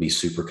environment that will be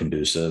super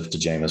conducive to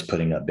Jameis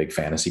putting up big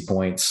fantasy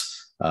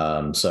points.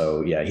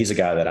 So yeah, he's a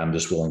guy that I'm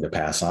just willing to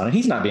pass on, and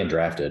he's not being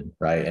drafted,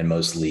 right, in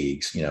most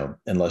leagues,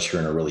 unless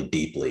you're in a really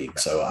deep league.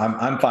 So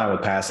I'm fine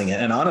with passing it.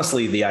 And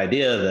honestly, the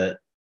idea that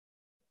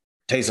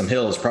Taysom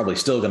Hill is probably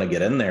still going to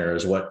get in there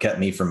is what kept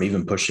me from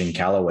even pushing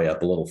Callaway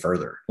up a little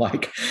further.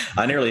 Like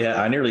I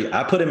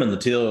put him in the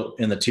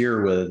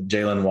tier with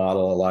Jalen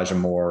Waddle, Elijah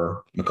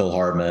Moore, Mecole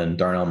Hardman,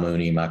 Darnell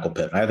Mooney, Michael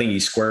Pittman. I think he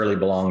squarely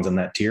belongs in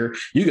that tier.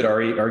 You could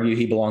argue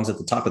he belongs at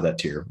the top of that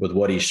tier with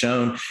what he's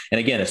shown. And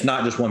again, it's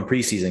not just one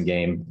preseason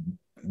game.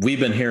 We've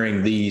been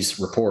hearing these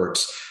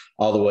reports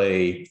all the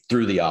way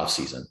through the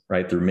offseason,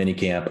 right? Through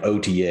minicamp,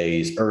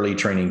 OTAs, early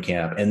training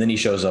camp. And then he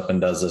shows up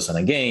and does this in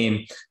a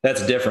game.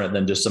 That's different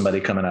than just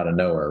somebody coming out of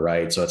nowhere,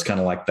 right? So it's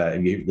kind of like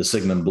that, the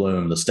Sigmund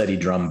Bloom, the steady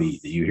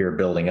drumbeat that you hear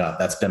building up.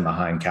 That's been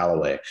behind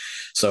Callaway.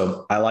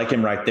 So I like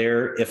him right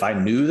there. If I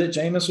knew that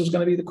Jameis was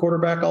going to be the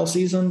quarterback all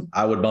season,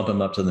 I would bump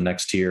him up to the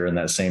next tier in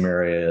that same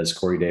area as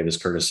Corey Davis,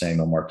 Curtis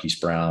Samuel, Marquise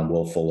Brown,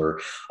 Will Fuller,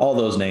 all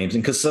those names.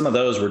 And because some of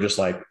those were just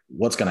like,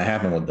 what's going to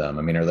happen with them?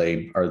 I mean, are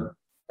they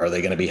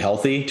going to be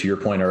healthy? To your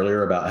point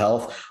earlier about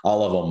health,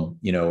 all of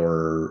them,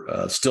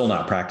 are still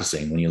not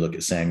practicing when you look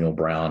at Samuel,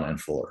 Brown,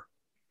 and Fuller.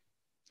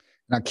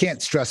 And I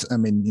can't stress,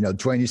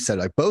 Dwayne, you said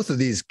like both of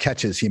these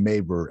catches he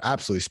made were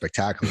absolutely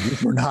spectacular.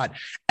 These were not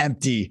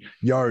empty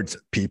yards,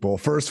 people.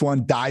 First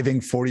one,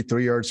 diving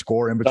 43-yard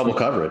score in between. Double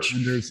coverage.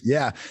 Defenders.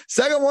 Yeah.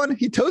 Second one,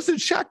 he toasted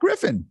Shaq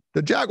Griffin,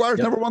 the Jaguars'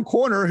 number one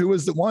corner, who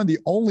was one of the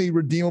only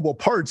redeemable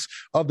parts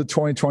of the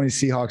 2020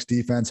 Seahawks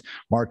defense.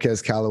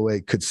 Marquez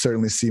Callaway could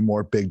certainly see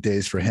more big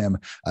days for him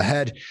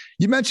ahead.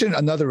 You mentioned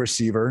another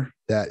receiver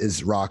that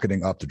is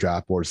rocketing up the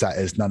draft boards. That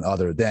is none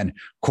other than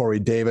Corey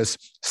Davis.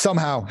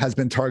 Somehow has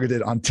been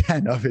targeted on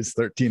 10 of his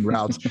 13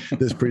 routes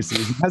this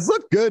preseason. Has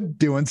looked good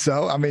doing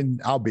so. I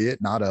mean,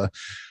 albeit not a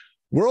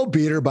world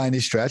beater by any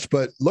stretch,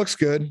 but looks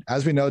good.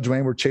 As we know,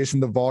 Dwayne, we're chasing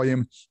the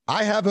volume.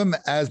 I have him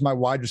as my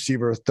wide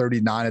receiver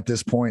 39 at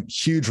this point.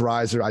 Huge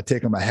riser. I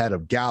take him ahead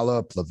of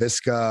Gallup,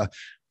 Laviska,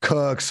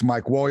 Cooks,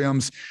 Mike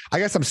Williams. I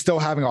guess I'm still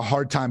having a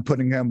hard time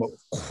putting him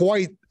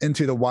quite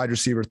into the wide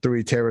receiver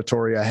 3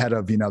 territory ahead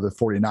of, the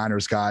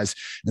 49ers guys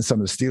and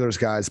some of the Steelers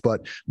guys.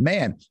 But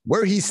man,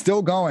 where he's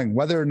still going,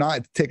 whether or not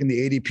it's taking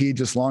the ADP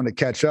just long to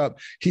catch up,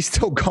 he's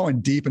still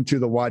going deep into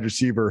the wide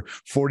receiver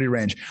 40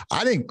 range.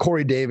 I think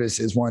Corey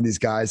Davis is one of these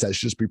guys that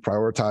should just be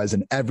prioritized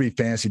in every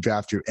fantasy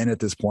draft you're in at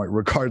this point,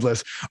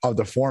 regardless of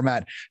the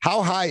format.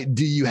 How high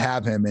do you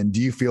have him? And do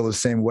you feel the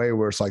same way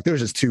where it's like, there's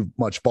just too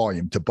much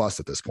volume to bust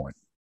at this point?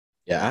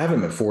 Yeah, I have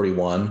him at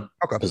 41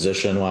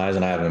 position wise,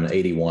 and I have him at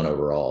 81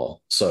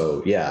 overall.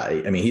 So yeah,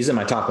 I mean, he's in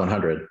my top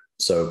 100.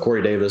 So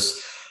Corey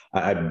Davis,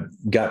 I've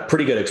got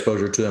pretty good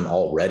exposure to him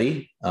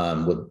already,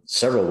 with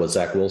several with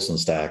Zach Wilson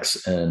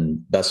stacks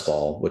and best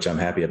ball, which I'm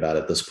happy about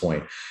at this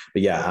point.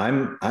 But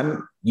yeah,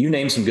 you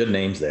named some good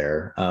names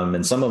there.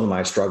 And some of them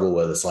I struggle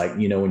with. It's like,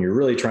 when you're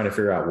really trying to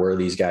figure out where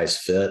these guys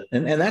fit.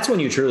 And that's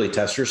when you truly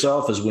test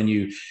yourself, is when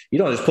you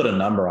don't just put a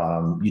number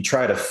on them. You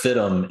try to fit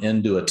them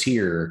into a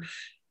tier,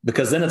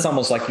 because then it's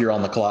almost like you're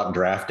on the clock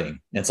drafting.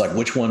 It's like,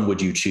 which one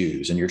would you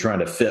choose? And you're trying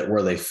to fit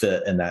where they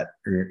fit in that,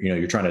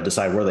 you're trying to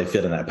decide where they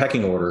fit in that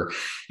pecking order.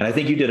 And I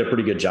think you did a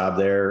pretty good job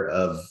there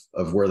of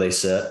where they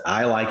sit.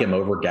 I like him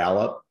over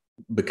Gallup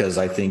because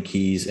I think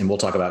and we'll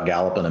talk about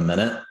Gallup in a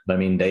minute. But I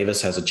mean,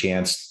 Davis has a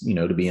chance,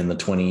 to be in the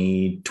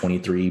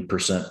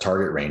 23%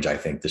 target range, I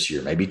think this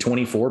year, maybe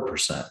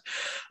 24%.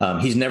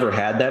 He's never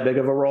had that big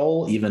of a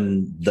role,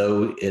 even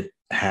though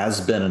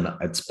it's been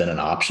an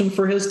option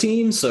for his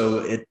team.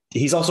 So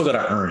he's also got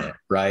to earn it,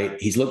 right?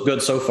 He's looked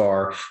good so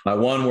far. My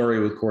one worry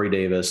with Corey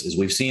Davis is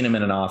we've seen him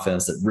in an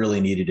offense that really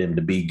needed him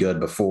to be good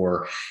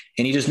before,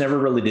 and he just never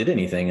really did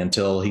anything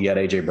until he got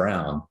AJ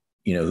Brown,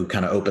 who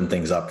kind of opened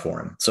things up for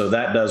him. So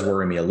that does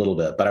worry me a little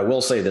bit, but I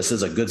will say this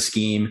is a good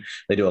scheme.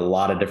 They do a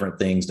lot of different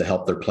things to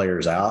help their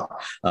players out.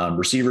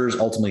 Receivers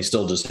ultimately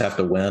still just have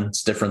to win.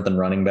 It's different than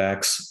running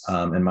backs,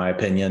 in my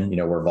opinion,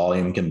 where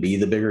volume can be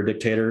the bigger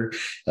dictator.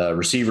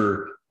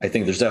 Receiver, I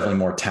think there's definitely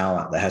more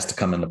talent that has to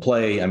come into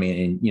play. I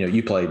mean,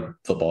 you played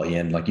football,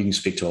 Ian, like you can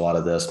speak to a lot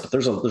of this, but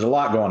there's a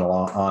lot going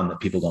on that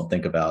people don't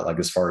think about, like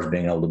as far as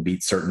being able to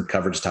beat certain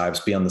coverage types,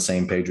 be on the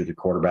same page with your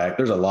quarterback.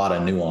 There's a lot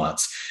of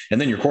nuance,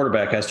 and then your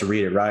quarterback has to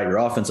read it right. Your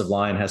offensive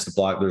line has to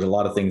block. There's a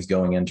lot of things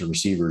going into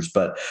receivers,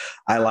 but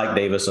I like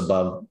Davis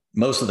above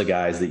most of the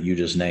guys that you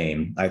just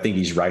named. I think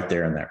he's right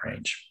there in that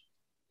range.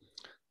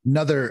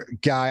 Another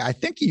guy I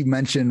think you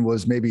mentioned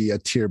was maybe a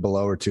tier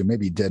below or two,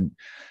 maybe you didn't.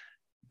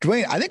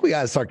 Dwayne, I think we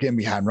got to start getting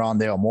behind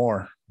Rondale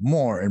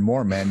more and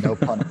more, man. No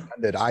pun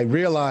intended. I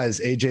realize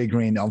AJ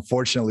Green,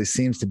 unfortunately,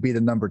 seems to be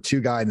the number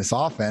 2 guy in this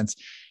offense.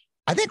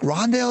 I think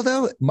Rondale,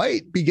 though,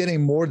 might be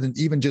getting more than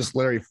even just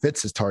Larry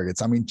Fitz's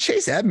targets. I mean,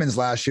 Chase Edmonds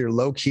last year,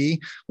 low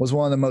key, was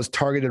one of the most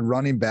targeted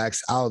running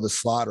backs out of the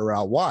slot or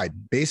out wide.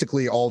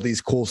 Basically, all these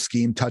cool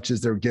scheme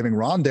touches they're giving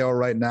Rondale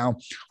right now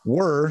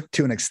were,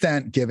 to an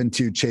extent, given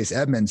to Chase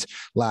Edmonds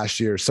last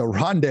year. So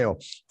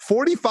Rondale,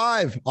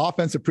 45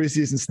 offensive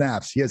preseason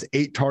snaps. He has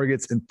 8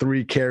 targets and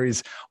 3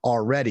 carries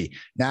already.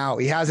 Now,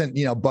 he hasn't,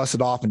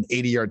 busted off an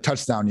 80-yard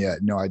touchdown yet.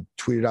 I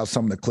tweeted out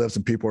some of the clips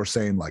and people are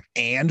saying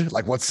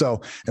what's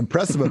so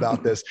impressive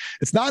about this?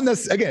 It's not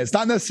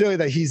necessarily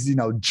that he's,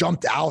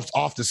 jumped out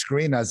off the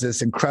screen as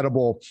this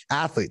incredible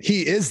athlete.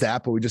 He is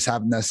that, but we just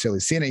haven't necessarily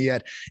seen it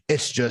yet.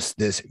 It's just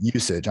this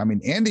usage. I mean,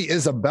 Andy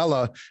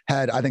Isabella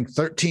had, I think,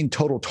 13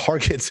 total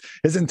targets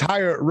his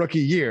entire rookie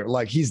year.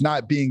 Like, he's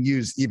not being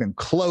used even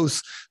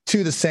close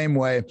to the same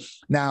way.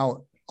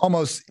 Now,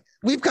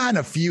 we've gotten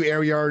a few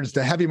air yards.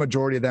 The heavy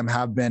majority of them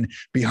have been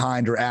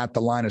behind or at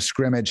the line of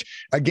scrimmage.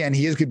 Again,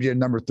 he is going to be a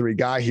number 3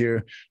 guy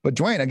here. But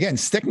Dwayne, again,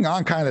 sticking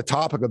on kind of the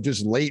topic of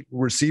just late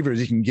receivers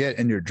you can get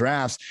in your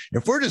drafts.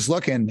 If we're just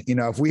looking,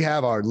 if we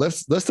have our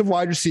list of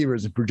wide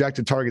receivers and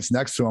projected targets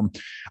next to them,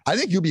 I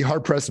think you'll be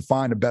hard pressed to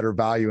find a better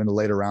value in the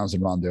later rounds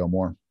than Rondale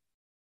Moore.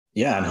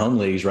 Yeah, in home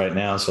leagues right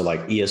now. So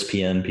like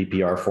ESPN,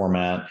 PPR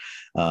format,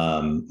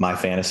 my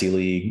fantasy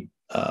league,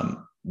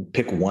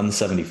 pick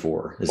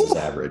 174 is his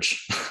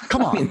average.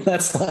 Come on. I mean,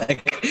 that's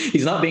like,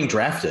 he's not being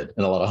drafted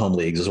in a lot of home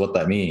leagues is what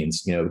that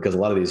means, because a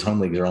lot of these home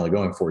leagues are only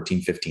going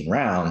 14, 15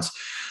 rounds.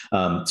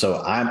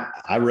 So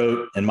I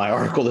wrote in my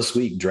article this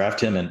week, draft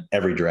him in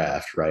every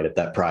draft, right, at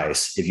that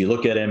price. If you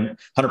look at him,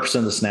 100%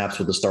 of the snaps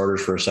with the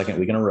starters for a second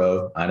week in a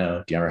row. I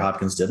know DeAndre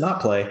Hopkins did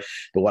not play,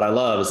 but what I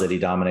love is that he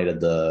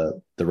dominated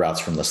the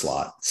routes from the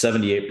slot.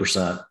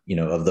 78%,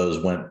 of those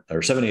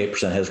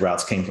 78% of his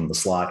routes came from the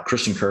slot.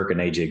 Christian Kirk and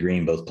AJ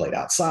Green both played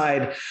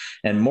outside,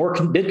 and Moore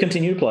did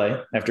continue to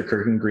play after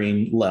Kirk and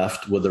Green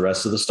left with the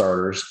rest of the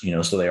starters,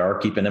 so they are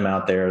keeping him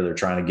out there. They're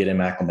trying to get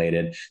him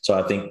acclimated. So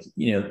I think,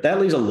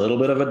 that leaves a little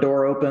bit of a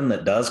door open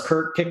that does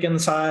Kirk kick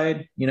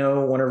inside,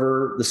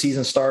 whenever the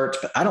season starts,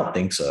 but I don't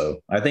think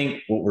so. I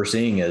think what we're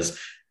seeing is,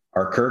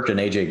 are Kirk and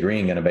AJ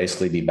Green going to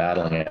basically be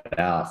battling it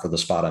out for the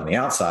spot on the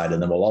outside?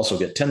 And then we'll also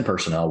get 10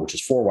 personnel, which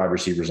is 4 wide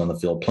receivers on the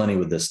field, plenty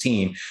with this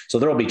team. So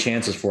there'll be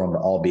chances for them to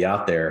all be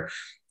out there.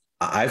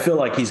 I feel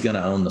like he's going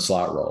to own the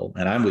slot role,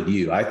 and I'm with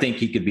you. I think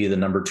he could be the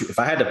number 2. If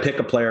I had to pick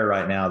a player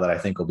right now that I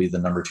think will be the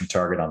number 2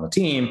 target on the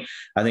team,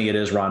 I think it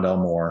is Rondale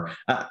Moore.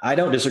 I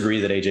don't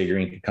disagree that AJ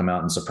Green could come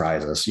out and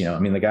surprise us.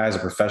 The guy's a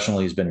professional.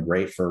 He's been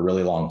great for a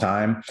really long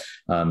time.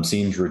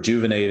 Seems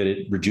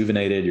rejuvenated.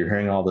 You're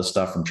hearing all this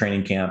stuff from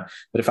training camp.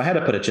 But if I had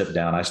to put a chip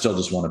down, I still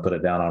just want to put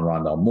it down on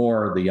Rondale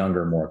Moore, the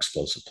younger, more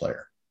explosive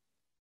player.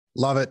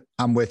 Love it.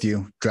 I'm with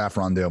you. Draft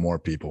Rondale Moore,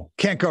 people.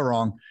 Can't go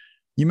wrong.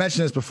 You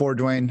mentioned this before,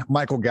 Dwayne.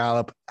 Michael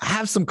Gallup,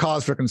 have some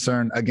cause for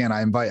concern. Again,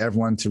 I invite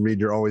everyone to read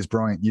your always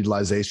brilliant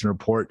utilization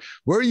report,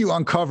 where you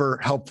uncover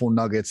helpful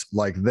nuggets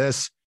like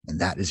this,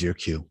 and that is your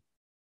cue.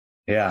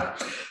 Yeah,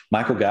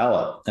 Michael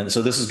Gallup. And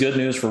so this is good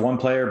news for one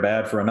player,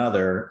 bad for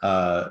another.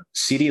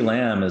 CeeDee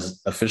Lamb is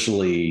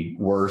officially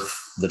worth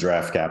the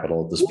draft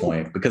capital at this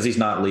point because he's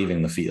not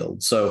leaving the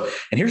field. So,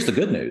 and here's the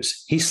good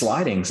news. He's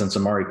sliding since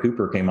Amari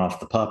Cooper came off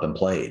the PUP and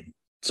played.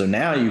 So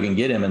now you can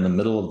get him in the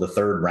middle of the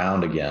 3rd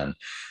round again.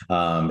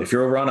 If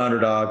you're over on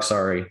underdog,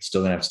 sorry, still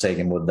going to have to take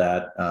him with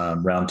that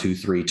round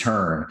 2-3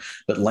 turn.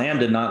 But Lamb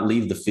did not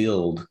leave the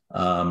field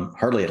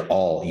hardly at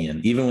all,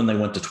 Ian, even when they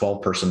went to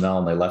 12 personnel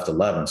and they left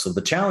 11. So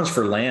the challenge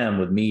for Lamb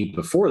with me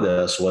before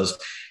this was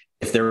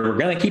if they were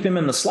going to keep him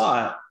in the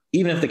slot,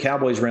 even if the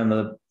Cowboys ran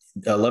the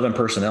 11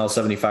 personnel,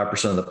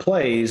 75% of the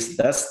plays,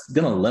 that's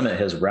going to limit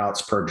his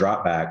routes per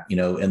drop back, in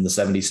the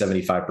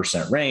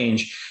 70-75%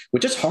 range,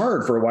 which is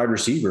hard for a wide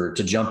receiver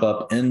to jump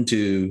up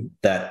into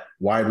that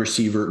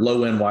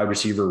low end wide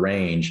receiver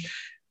range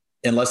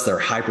unless they're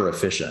hyper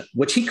efficient,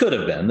 which he could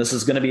have been. This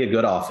is going to be a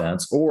good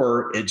offense,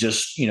 or it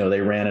just,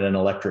 they ran at an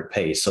electric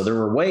pace. So there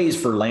were ways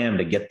for Lamb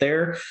to get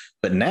there,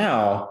 but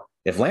now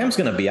if Lamb's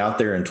going to be out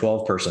there in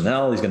 12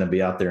 personnel, he's going to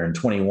be out there in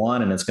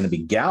 21, and it's going to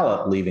be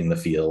Gallup leaving the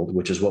field,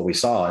 which is what we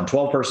saw. In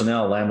 12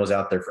 personnel, Lamb was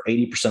out there for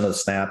 80% of the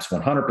snaps,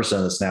 100%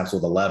 of the snaps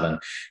with 11.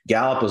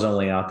 Gallup was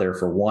only out there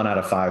for 1 out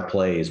of 5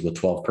 plays with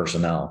 12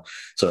 personnel.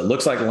 So it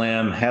looks like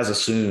Lamb has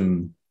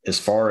assumed, as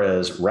far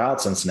as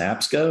routes and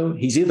snaps go,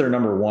 he's either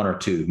number 1 or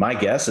 2. My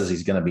guess is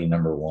he's going to be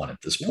number 1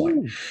 at this point.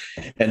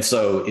 Ooh. And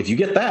so if you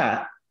get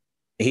that,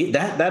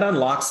 that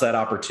unlocks that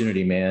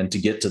opportunity, man, to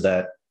get to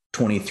that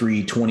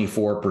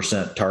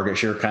 23-24% target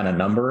share kind of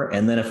number.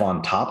 And then if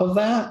on top of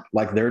that,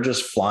 like they're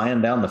just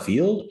flying down the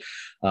field,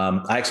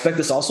 I expect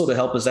this also to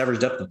help his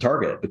average depth of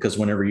target, because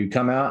whenever you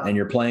come out and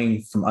you're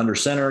playing from under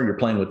center, you're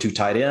playing with 2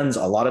 tight ends,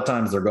 a lot of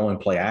times they're going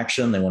play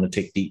action. They want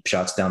to take deep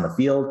shots down the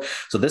field.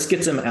 So this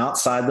gets him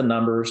outside the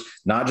numbers,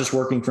 not just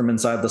working from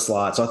inside the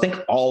slot. So I think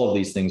all of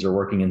these things are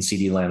working in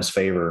CeeDee Lamb's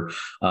favor.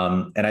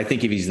 And I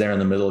think if he's there in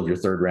the middle of your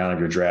 3rd round of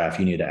your draft,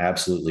 you need to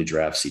absolutely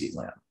draft CeeDee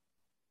Lamb.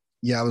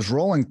 Yeah, I was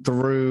rolling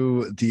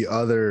through the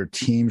other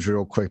teams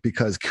real quick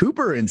because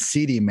Cooper and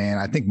CeeDee, man,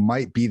 I think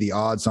might be the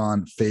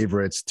odds-on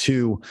favorites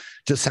to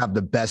just have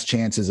the best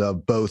chances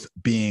of both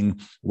being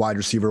wide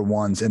receiver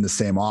ones in the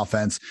same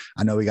offense.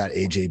 I know we got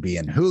AJB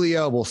and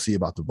Julio. We'll see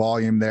about the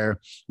volume there.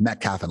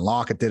 Metcalf and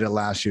Lockett did it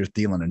last year.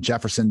 Thielen and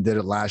Jefferson did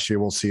it last year.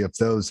 We'll see if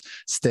those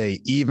stay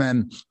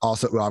even.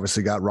 Also, we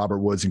obviously got Robert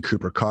Woods and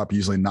Cooper Kupp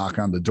usually knocking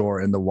on the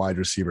door in the wide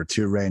receiver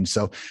 2 range.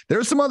 So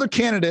there's some other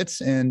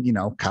candidates, and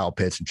Kyle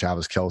Pitts and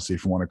Travis Kelce,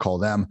 if you want to call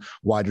them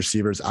wide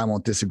receivers. I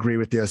won't disagree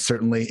with you,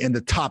 certainly in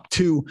the top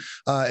 2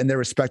 in their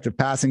respective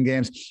passing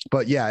games.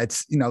 But yeah,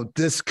 it's,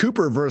 this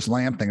Cooper versus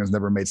Lamb thing has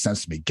never made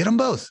sense to me. Get them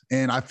both.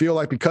 And I feel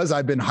like because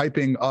I've been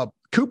hyping up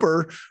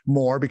Cooper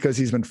more because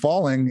he's been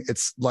falling,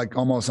 it's like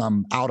almost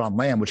I'm out on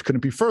Lamb, which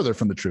couldn't be further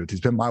from the truth. He's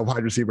been my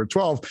wide receiver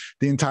 12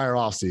 the entire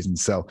offseason.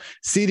 So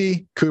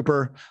CeeDee,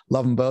 Cooper,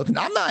 love them both. And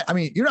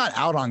you're not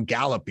out on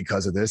Gallup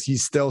because of this.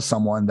 He's still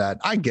someone that,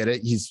 I get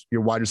it, he's your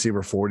wide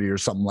receiver 40 or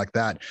something like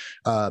that.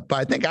 But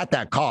I think at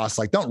that cost,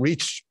 like, don't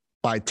reach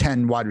by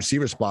 10 wide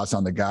receiver spots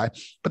on the guy,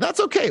 but that's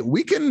okay.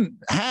 We can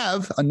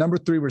have a number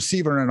 3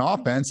 receiver in an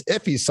offense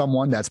if he's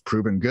someone that's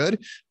proven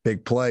good,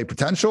 big play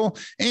potential,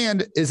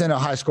 and is in a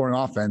high scoring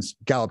offense.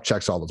 Gallup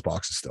checks all those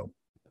boxes still.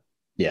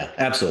 Yeah,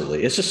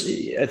 absolutely. It's just,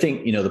 I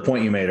think, the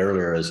point you made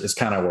earlier is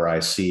kind of where I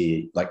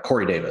see like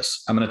Corey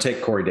Davis. I'm going to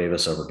take Corey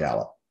Davis over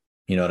Gallup.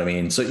 You know what I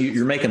mean? So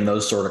you're making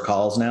those sort of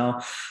calls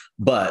now,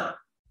 but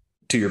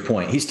to your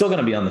point, he's still going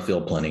to be on the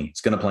field plenty.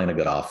 He's going to play in a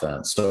good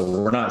offense. So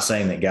we're not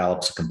saying that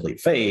Gallup's a complete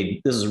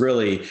fade. This is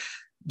really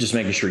just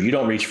making sure you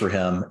don't reach for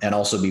him and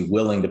also be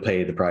willing to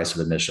pay the price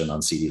of admission on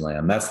CeeDee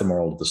Lamb. That's the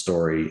moral of the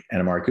story.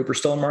 And Amari Cooper,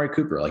 still Amari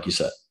Cooper, like you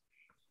said.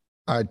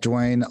 All right,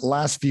 Dwayne,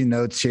 last few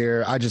notes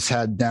here. I just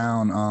had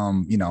down,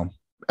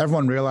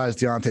 everyone realized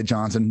Deontay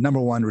Johnson, number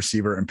 1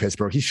 receiver in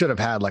Pittsburgh. He should have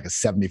had like a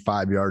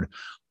 75-yard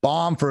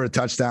bomb for a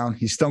touchdown.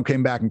 He still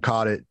came back and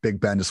caught it.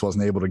 Big Ben just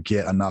wasn't able to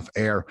get enough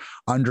air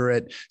under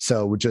it.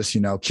 So we just,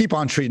 keep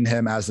on treating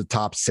him as the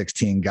top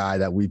 16 guy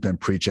that we've been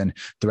preaching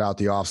throughout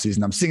the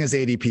offseason. I'm seeing his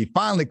ADP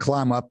finally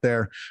climb up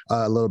there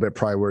a little bit,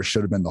 probably where it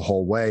should have been the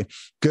whole way.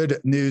 Good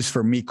news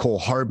for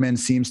Mecole Hardman,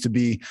 seems to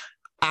be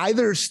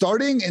either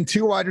starting in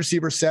 2 wide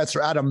receiver sets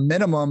or at a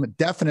minimum,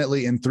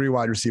 definitely in 3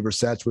 wide receiver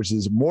sets, which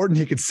is more than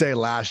he could say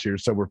last year.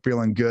 So we're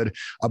feeling good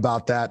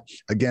about that.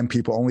 Again,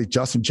 people, only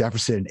Justin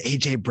Jefferson and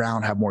AJ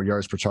Brown have more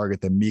yards per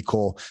target than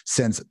Mecole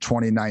since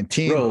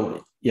 2019.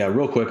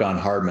 Real quick on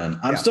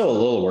Hardman. I'm still a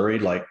little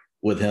worried, like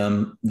with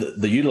him,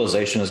 the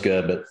utilization is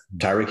good, but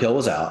Tyreek Hill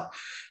was out.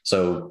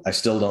 So I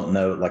still don't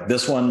know, like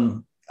this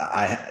one, the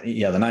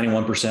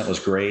 91% was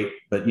great,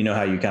 but you know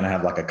how you kind of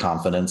have like a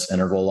confidence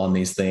interval on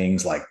these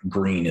things, like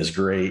green is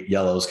great.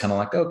 Yellow is kind of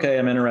like, okay,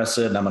 I'm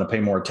interested and I'm going to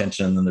pay more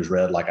attention. And then there's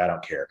red. Like, I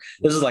don't care.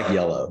 This is like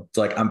yellow. It's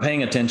like, I'm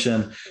paying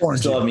attention. I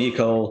still have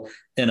Mecole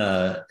in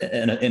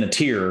a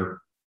tier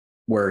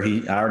where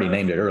I already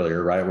named it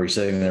earlier, right? Where he's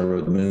sitting there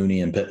with Mooney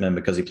and Pittman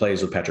because he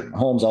plays with Patrick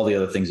Mahomes, all the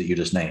other things that you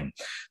just named.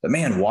 But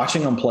man,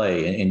 watching them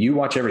play and you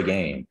watch every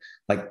game,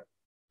 like,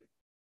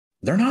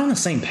 they're not on the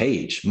same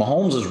page.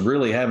 Mahomes is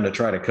really having to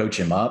try to coach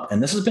him up.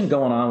 And this has been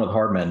going on with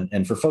Hardman.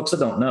 And for folks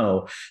that don't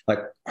know, like,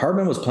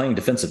 Hardman was playing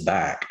defensive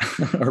back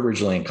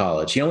originally in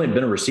college. He only had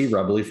been a receiver,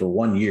 I believe, for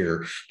 1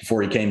 year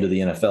before he came to the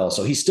NFL.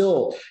 So he's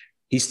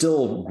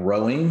still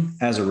growing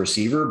as a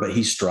receiver, but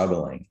he's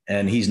struggling.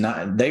 And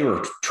they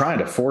were trying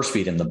to force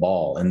feed him the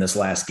ball in this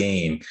last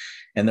game.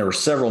 And there were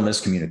several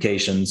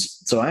miscommunications.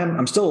 So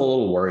I'm still a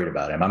little worried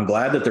about him. I'm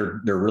glad that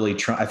they're really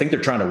trying. I think they're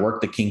trying to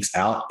work the kinks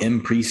out in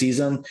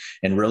preseason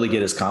and really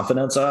get his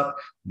confidence up.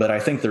 But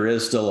I think there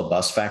is still a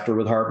bust factor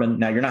with Hardman.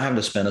 Now, you're not having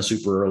to spend a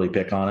super early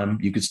pick on him.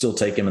 You could still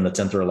take him in the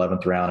 10th or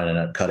 11th round and end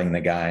up cutting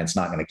the guy. It's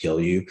not going to kill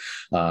you.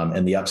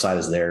 And the upside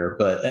is there.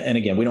 And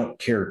again, we don't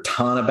care a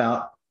ton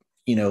about,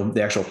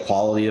 the actual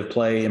quality of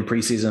play in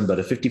preseason, but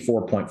a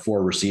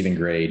 54.4 receiving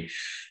grade,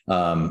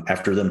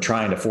 after them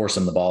trying to force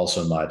him the ball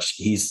so much,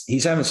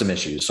 he's having some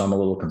issues. So I'm a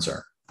little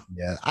concerned.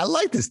 Yeah, I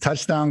like this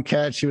touchdown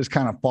catch. He was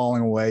kind of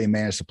falling away. He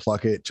managed to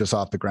pluck it just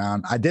off the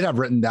ground. I did have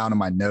written down in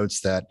my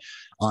notes that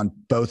on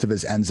both of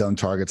his end zone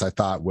targets, I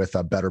thought with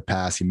a better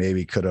pass, he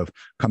maybe could have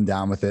come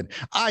down with it.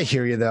 I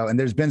hear you, though. And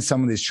there's been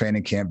some of these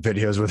training camp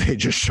videos where they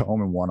just show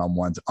him in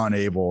one-on-ones,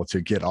 unable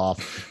to get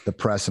off the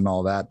press and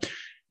all that.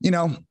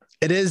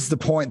 It is the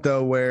point,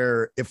 though,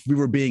 where if we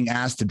were being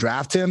asked to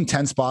draft him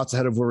 10 spots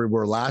ahead of where we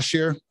were last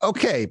year,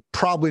 okay,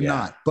 probably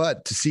not.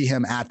 But to see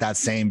him at that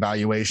same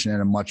valuation in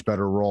a much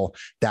better role,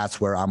 that's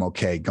where I'm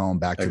okay going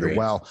back to the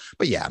well.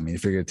 But yeah,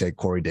 if you're going to take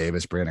Corey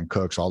Davis, Brandon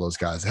Cooks, all those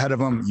guys ahead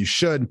of him, you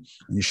should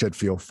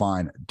feel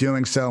fine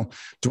doing so.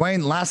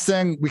 Dwayne, last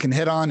thing we can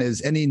hit on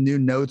is any new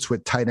notes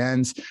with tight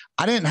ends.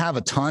 I didn't have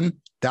a ton.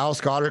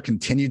 Dallas Goedert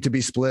continued to be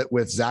split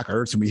with Zach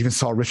Ertz, and we even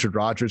saw Richard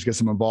Rodgers get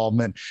some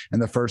involvement in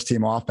the first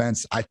team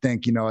offense. I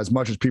think, as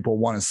much as people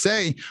want to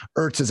say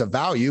Ertz is a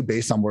value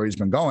based on where he's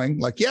been going,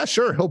 like, yeah,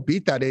 sure, he'll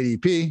beat that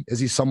ADP. Is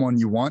he someone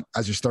you want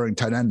as your starting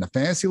tight end in the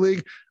fantasy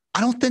league? I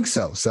don't think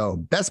so. So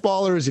best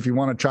ballers, if you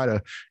want to try to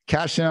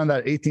cash in on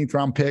that 18th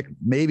round pick,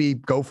 maybe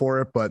go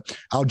for it. But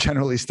I'll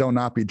generally still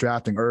not be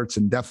drafting Ertz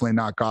and definitely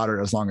not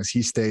Goddard as long as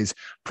he stays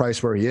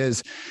priced where he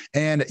is.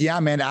 And yeah,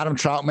 man, Adam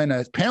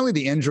Troutman, apparently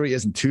the injury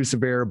isn't too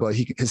severe, but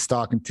his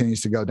stock continues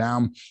to go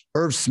down.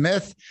 Irv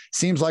Smith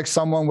seems like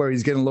someone where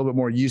he's getting a little bit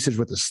more usage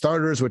with the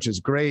starters, which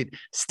is great.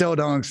 Still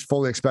don't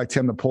fully expect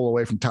him to pull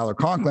away from Tyler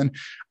Conklin.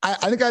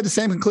 I think I had the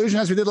same conclusion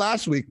as we did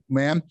last week,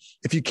 man.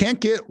 If you can't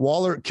get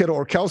Waller, Kittle,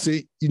 or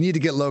Kelsey, you need to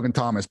get Logan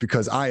Thomas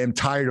because I am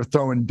tired of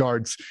throwing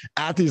darts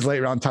at these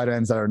late round tight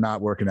ends that are not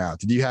working out.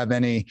 Did you have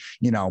any,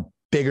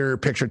 bigger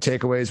picture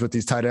takeaways with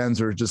these tight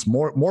ends, or just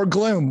more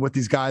gloom with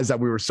these guys that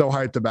we were so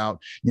hyped about,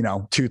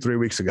 2-3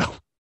 weeks ago?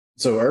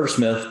 So Irv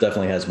Smith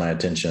definitely has my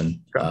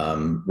attention.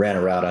 Ran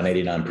a route on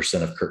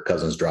 89% of Kirk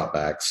Cousins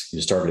dropbacks. He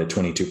was targeted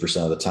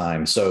 22% of the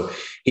time. So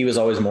he was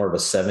always more of a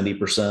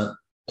 70%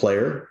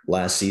 player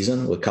last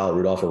season with Kyle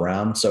Rudolph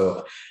around.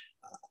 So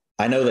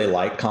I know they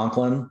like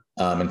Conklin,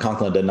 and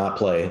Conklin did not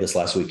play this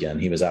last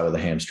weekend. He was out with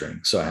a hamstring.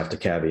 So I have to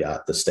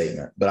caveat the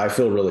statement, but I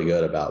feel really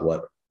good about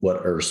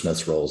what Irv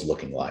Smith's role is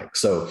looking like.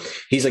 So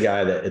he's a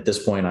guy that at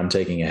this point I'm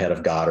taking ahead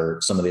of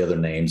Goddard, some of the other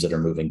names that are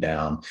moving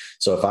down.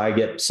 So if I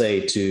get,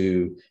 say,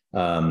 to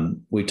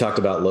we talked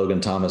about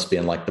Logan Thomas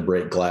being like the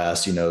break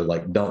glass,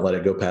 like don't let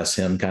it go past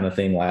him kind of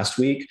thing last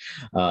week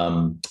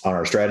on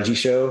our strategy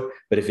show.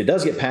 But if it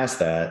does get past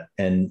that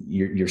and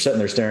you're sitting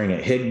there staring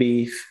at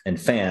Higbee and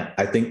Fant,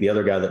 I think the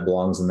other guy that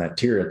belongs in that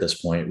tier at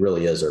this point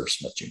really is Irv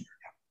Smith Jr.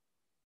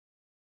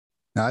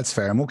 No, that's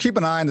fair. And we'll keep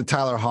an eye on the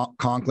Tyler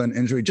Conklin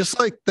injury, just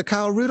like the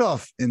Kyle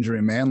Rudolph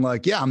injury, man.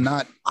 Like, yeah, I'm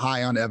not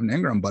high on Evan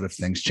Ingram, but if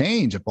things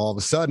change, if all of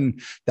a sudden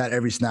that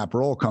every snap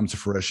role comes to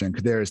fruition,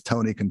 Kadarius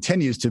Toney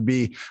continues to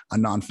be a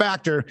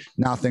non-factor,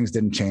 now things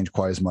didn't change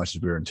quite as much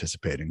as we were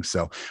anticipating.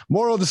 So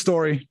moral of the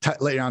story,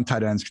 late round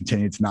tight ends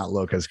continue to not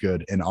look as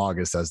good in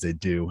August as they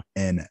do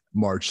in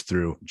March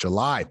through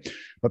July.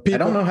 But I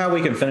don't know how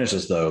we can finish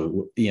this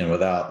though,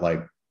 without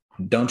like,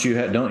 don't you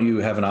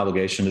have an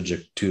obligation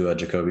to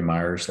Jacoby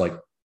Myers? Like,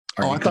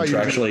 are you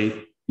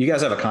contractually? You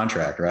guys have a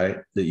contract, right?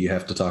 That you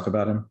have to talk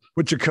about him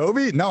with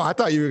Jacoby? No, I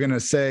thought you were going to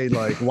say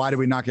like, why did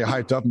we not get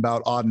hyped up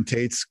about Auden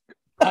Tate's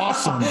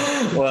awesome?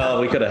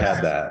 Well, we could have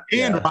had that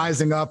and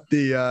rising up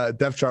the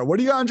depth chart. What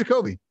do you got on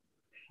Jacoby?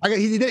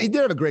 He did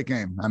have a great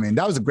game. I mean,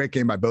 that was a great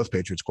game by both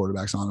Patriots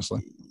quarterbacks,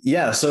 honestly.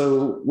 Yeah.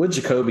 So with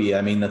Jacoby,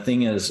 I mean, the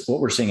thing is, what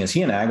we're seeing is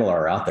he and Aguilar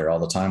are out there all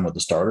the time with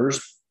the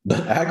starters.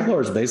 But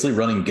Aguilar is basically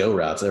running go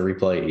routes every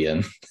play,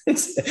 Ian.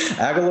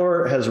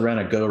 Aguilar has ran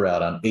a go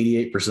route on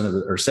 88% of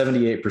it, or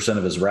 78%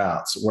 of his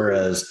routes,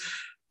 whereas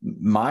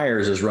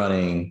Myers is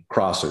running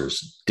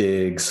crossers,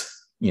 digs,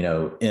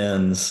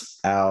 ins,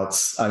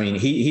 outs. I mean,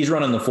 he's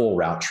running the full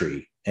route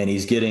tree, and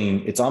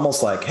it's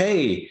almost like,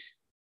 hey,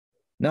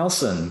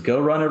 Nelson, go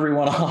run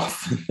everyone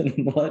off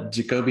and let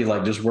Jacoby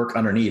just work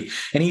underneath.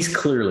 And he's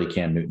clearly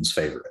Cam Newton's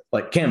favorite.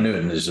 Like Cam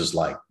Newton is just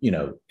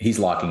he's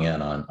locking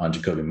in on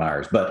Jacoby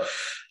Myers. But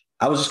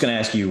I was just going to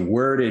ask you,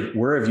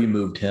 where have you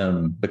moved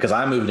him? Because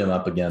I moved him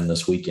up again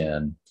this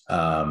weekend.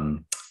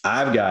 I've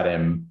got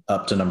him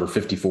up to number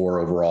 54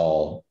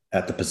 overall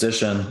at the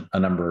position, a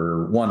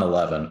number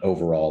 111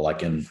 overall,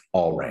 like in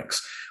all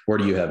ranks. Where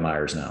do you have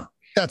Myers now?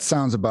 That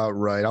sounds about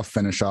right. I'll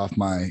finish off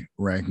my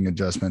ranking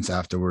adjustments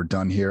after we're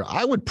done here.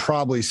 I would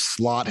probably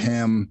slot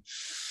him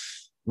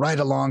right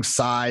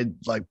alongside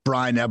like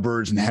Bryan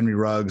Edwards and Henry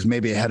Ruggs,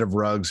 maybe ahead of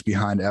Ruggs,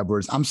 behind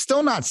Edwards. I'm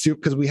still not super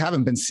because we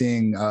haven't been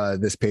seeing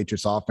this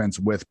Patriots offense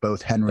with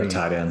both Henry and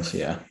tight ends.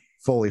 Yeah.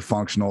 Fully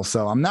functional.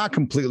 So I'm not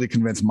completely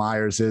convinced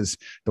Myers is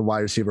the wide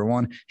receiver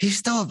one. He's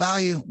still a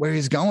value where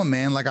he's going,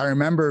 man. Like I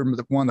remember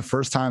one of the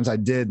first times I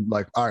did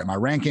my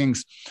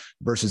rankings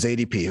versus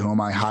ADP, who am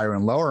I higher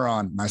and lower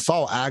on? And I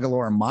saw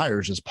Aguilar and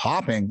Myers just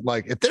popping.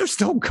 Like if they're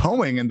still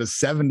going in the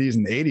 70s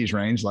and 80s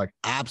range, like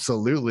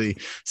absolutely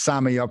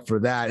sign me up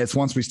for that. It's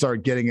once we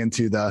start getting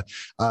into the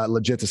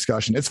legit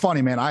discussion. It's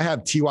funny, man. I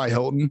have T.Y.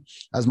 Hilton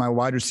as my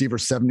wide receiver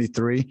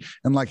 73.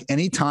 And like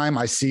anytime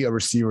I see a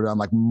receiver that I'm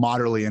like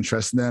moderately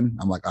interested in,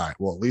 I'm like, all right,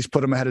 well, at least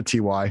put him ahead of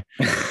Ty.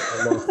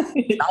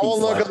 I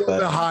will look a little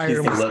bit higher. He's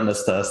the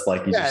litmus test.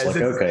 Like you just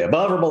okay,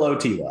 above or below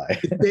Ty.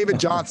 David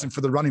Johnson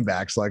for the running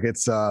backs. Like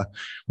it's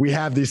we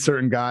have these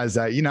certain guys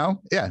that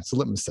it's a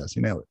litmus test.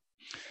 You nailed it.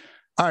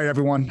 All right,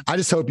 everyone. I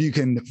just hope you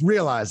can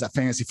realize that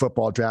fantasy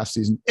football draft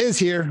season is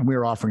here. And we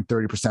are offering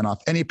 30%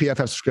 off any PFF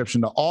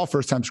subscription to all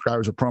first-time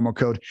subscribers with promo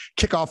code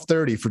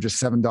KICKOFF30 for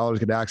just $7.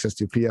 Get access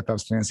to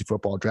PFF's fantasy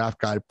football draft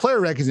guide, player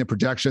rankings and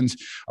projections.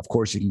 Of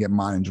course, you can get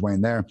mine and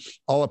Dwayne there.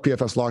 All of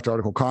PFF's locked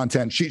article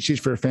content, cheat sheets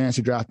for your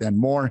fantasy draft, and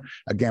more.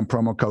 Again,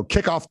 promo code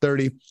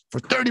KICKOFF30 for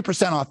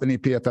 30% off any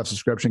PFF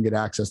subscription. Get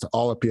access to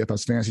all of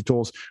PFF's fantasy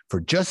tools for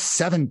just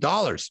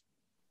 $7.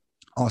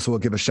 Also, we'll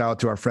give a shout out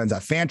to our friends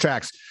at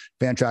Fantrax.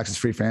 Fantrax is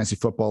free fantasy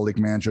football league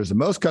managers, the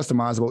most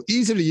customizable,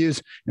 easy to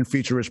use, and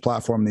feature-rich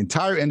platform in the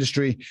entire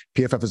industry.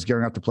 PFF is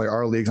gearing up to play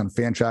our leagues on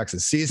Fantrax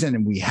this season,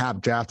 and we have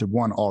drafted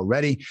one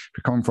already. If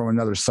you're coming from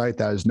another site,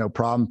 that is no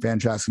problem.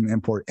 Fantrax can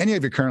import any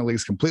of your current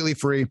leagues completely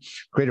free.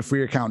 Create a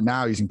free account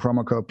now using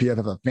promo code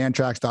PFF at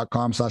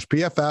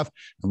fantrax.com/PFF.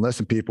 And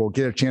listen, people,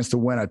 get a chance to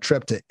win a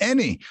trip to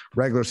any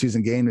regular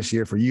season game this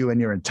year for you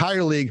and your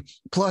entire league,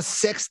 plus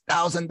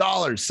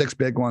 $6,000. 6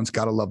 big ones.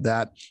 Gotta love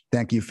that.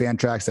 Thank you,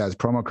 Fantrax. That is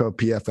promo code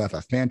PFF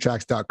at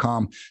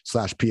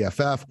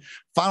fantrax.com/PFF.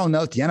 Final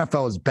note, the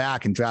NFL is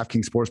back, and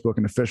DraftKings Sportsbook,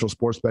 an official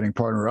sports betting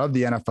partner of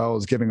the NFL,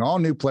 is giving all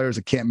new players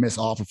a can't-miss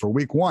offer for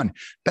week 1.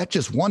 Bet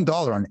just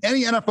 $1 on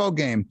any NFL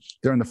game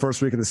during the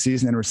first week of the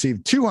season and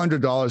receive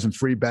 $200 in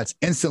free bets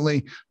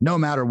instantly, no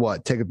matter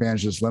what. Take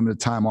advantage of this limited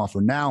time offer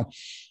now.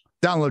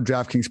 Download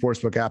DraftKings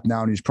Sportsbook app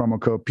now and use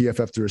promo code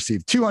PFF to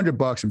receive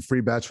 $200 in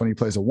free bets when you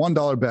place a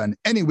 $1 bet on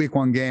any week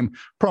 1 game.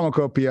 Promo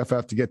code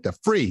PFF to get the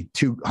free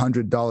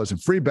 $200 in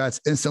free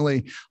bets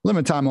instantly.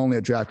 Limited time only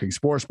at DraftKings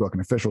Sportsbook, an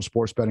official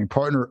sports betting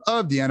partner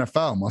of the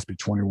NFL. Must be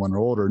 21 or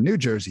older. New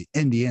Jersey,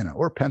 Indiana,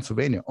 or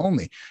Pennsylvania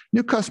only.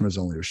 New customers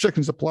only.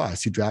 Restrictions apply.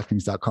 See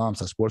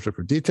DraftKings.com/sportsbook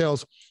for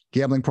details.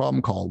 Gambling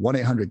problem? Call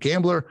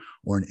 1-800-GAMBLER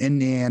or in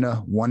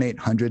Indiana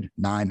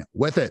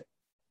 1-800-9-WITH-IT.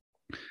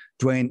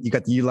 Dwayne, you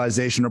got the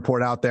utilization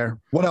report out there.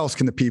 What else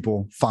can the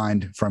people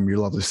find from your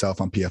lovely self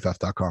on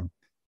PFF.com?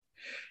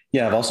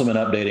 Yeah, I've also been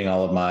updating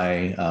all of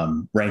my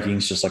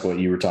rankings, just like what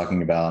you were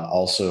talking about.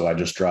 Also, I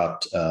just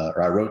dropped,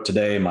 or I wrote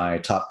today my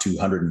top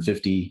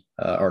 250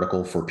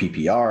 article for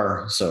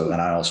PPR.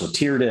 And I also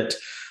tiered it.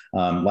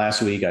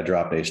 Last week, I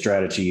dropped a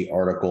strategy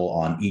article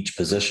on each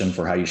position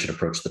for how you should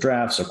approach the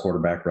draft. So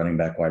quarterback, running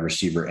back, wide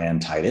receiver,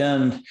 and tight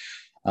end.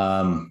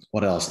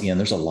 What else, Ian?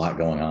 There's a lot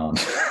going on.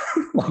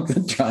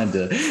 Like trying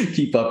to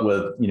keep up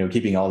with,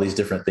 keeping all these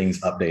different things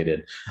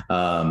updated.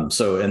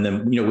 And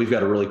then, we've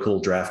got a really cool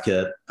draft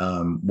kit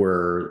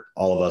where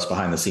all of us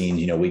behind the scenes,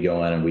 we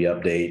go in and we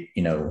update,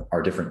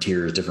 our different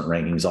tiers, different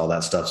rankings, all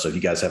that stuff. So if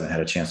you guys haven't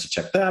had a chance to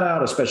check that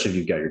out, especially if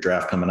you've got your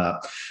draft coming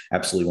up,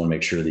 absolutely want to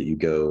make sure that you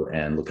go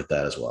and look at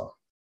that as well.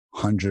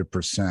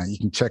 100%. You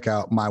can check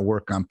out my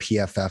work on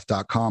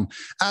PFF.com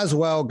as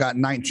well. Got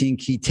 19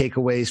 key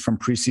takeaways from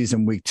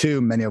preseason week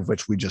 2, many of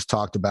which we just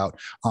talked about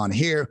on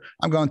here.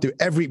 I'm going through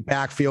every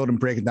backfield and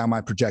breaking down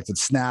my projected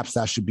snaps.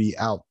 That should be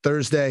out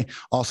Thursday.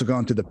 Also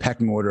going through the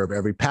pecking order of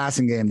every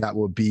passing game. That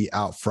will be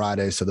out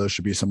Friday. So those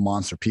should be some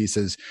monster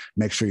pieces.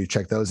 Make sure you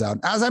check those out.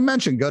 As I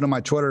mentioned, go to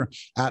my Twitter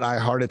at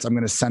iHeartIts. I'm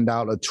going to send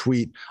out a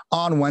tweet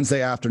on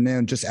Wednesday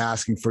afternoon, just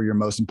asking for your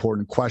most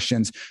important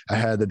questions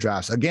ahead of the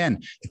drafts. Again,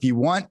 if you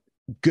want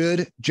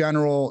good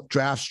general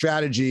draft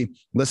strategy,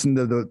 listen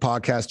to the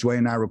podcast Dwayne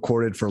and I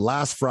recorded for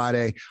last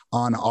Friday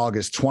on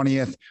August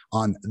 20th.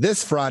 On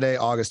this Friday,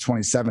 August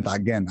 27th,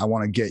 again, I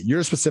want to get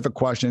your specific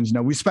questions.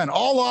 We spent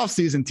all off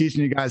season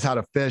teaching you guys how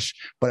to fish,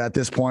 but at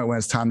this point, when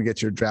it's time to get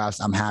your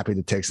drafts, I'm happy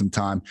to take some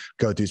time,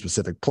 go through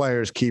specific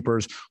players,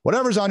 keepers,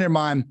 whatever's on your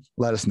mind,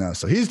 let us know.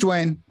 So he's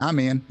Dwayne, I'm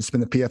Ian. It's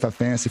been the PFF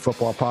Fantasy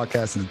Football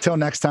Podcast. And until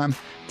next time,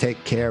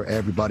 take care,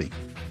 everybody.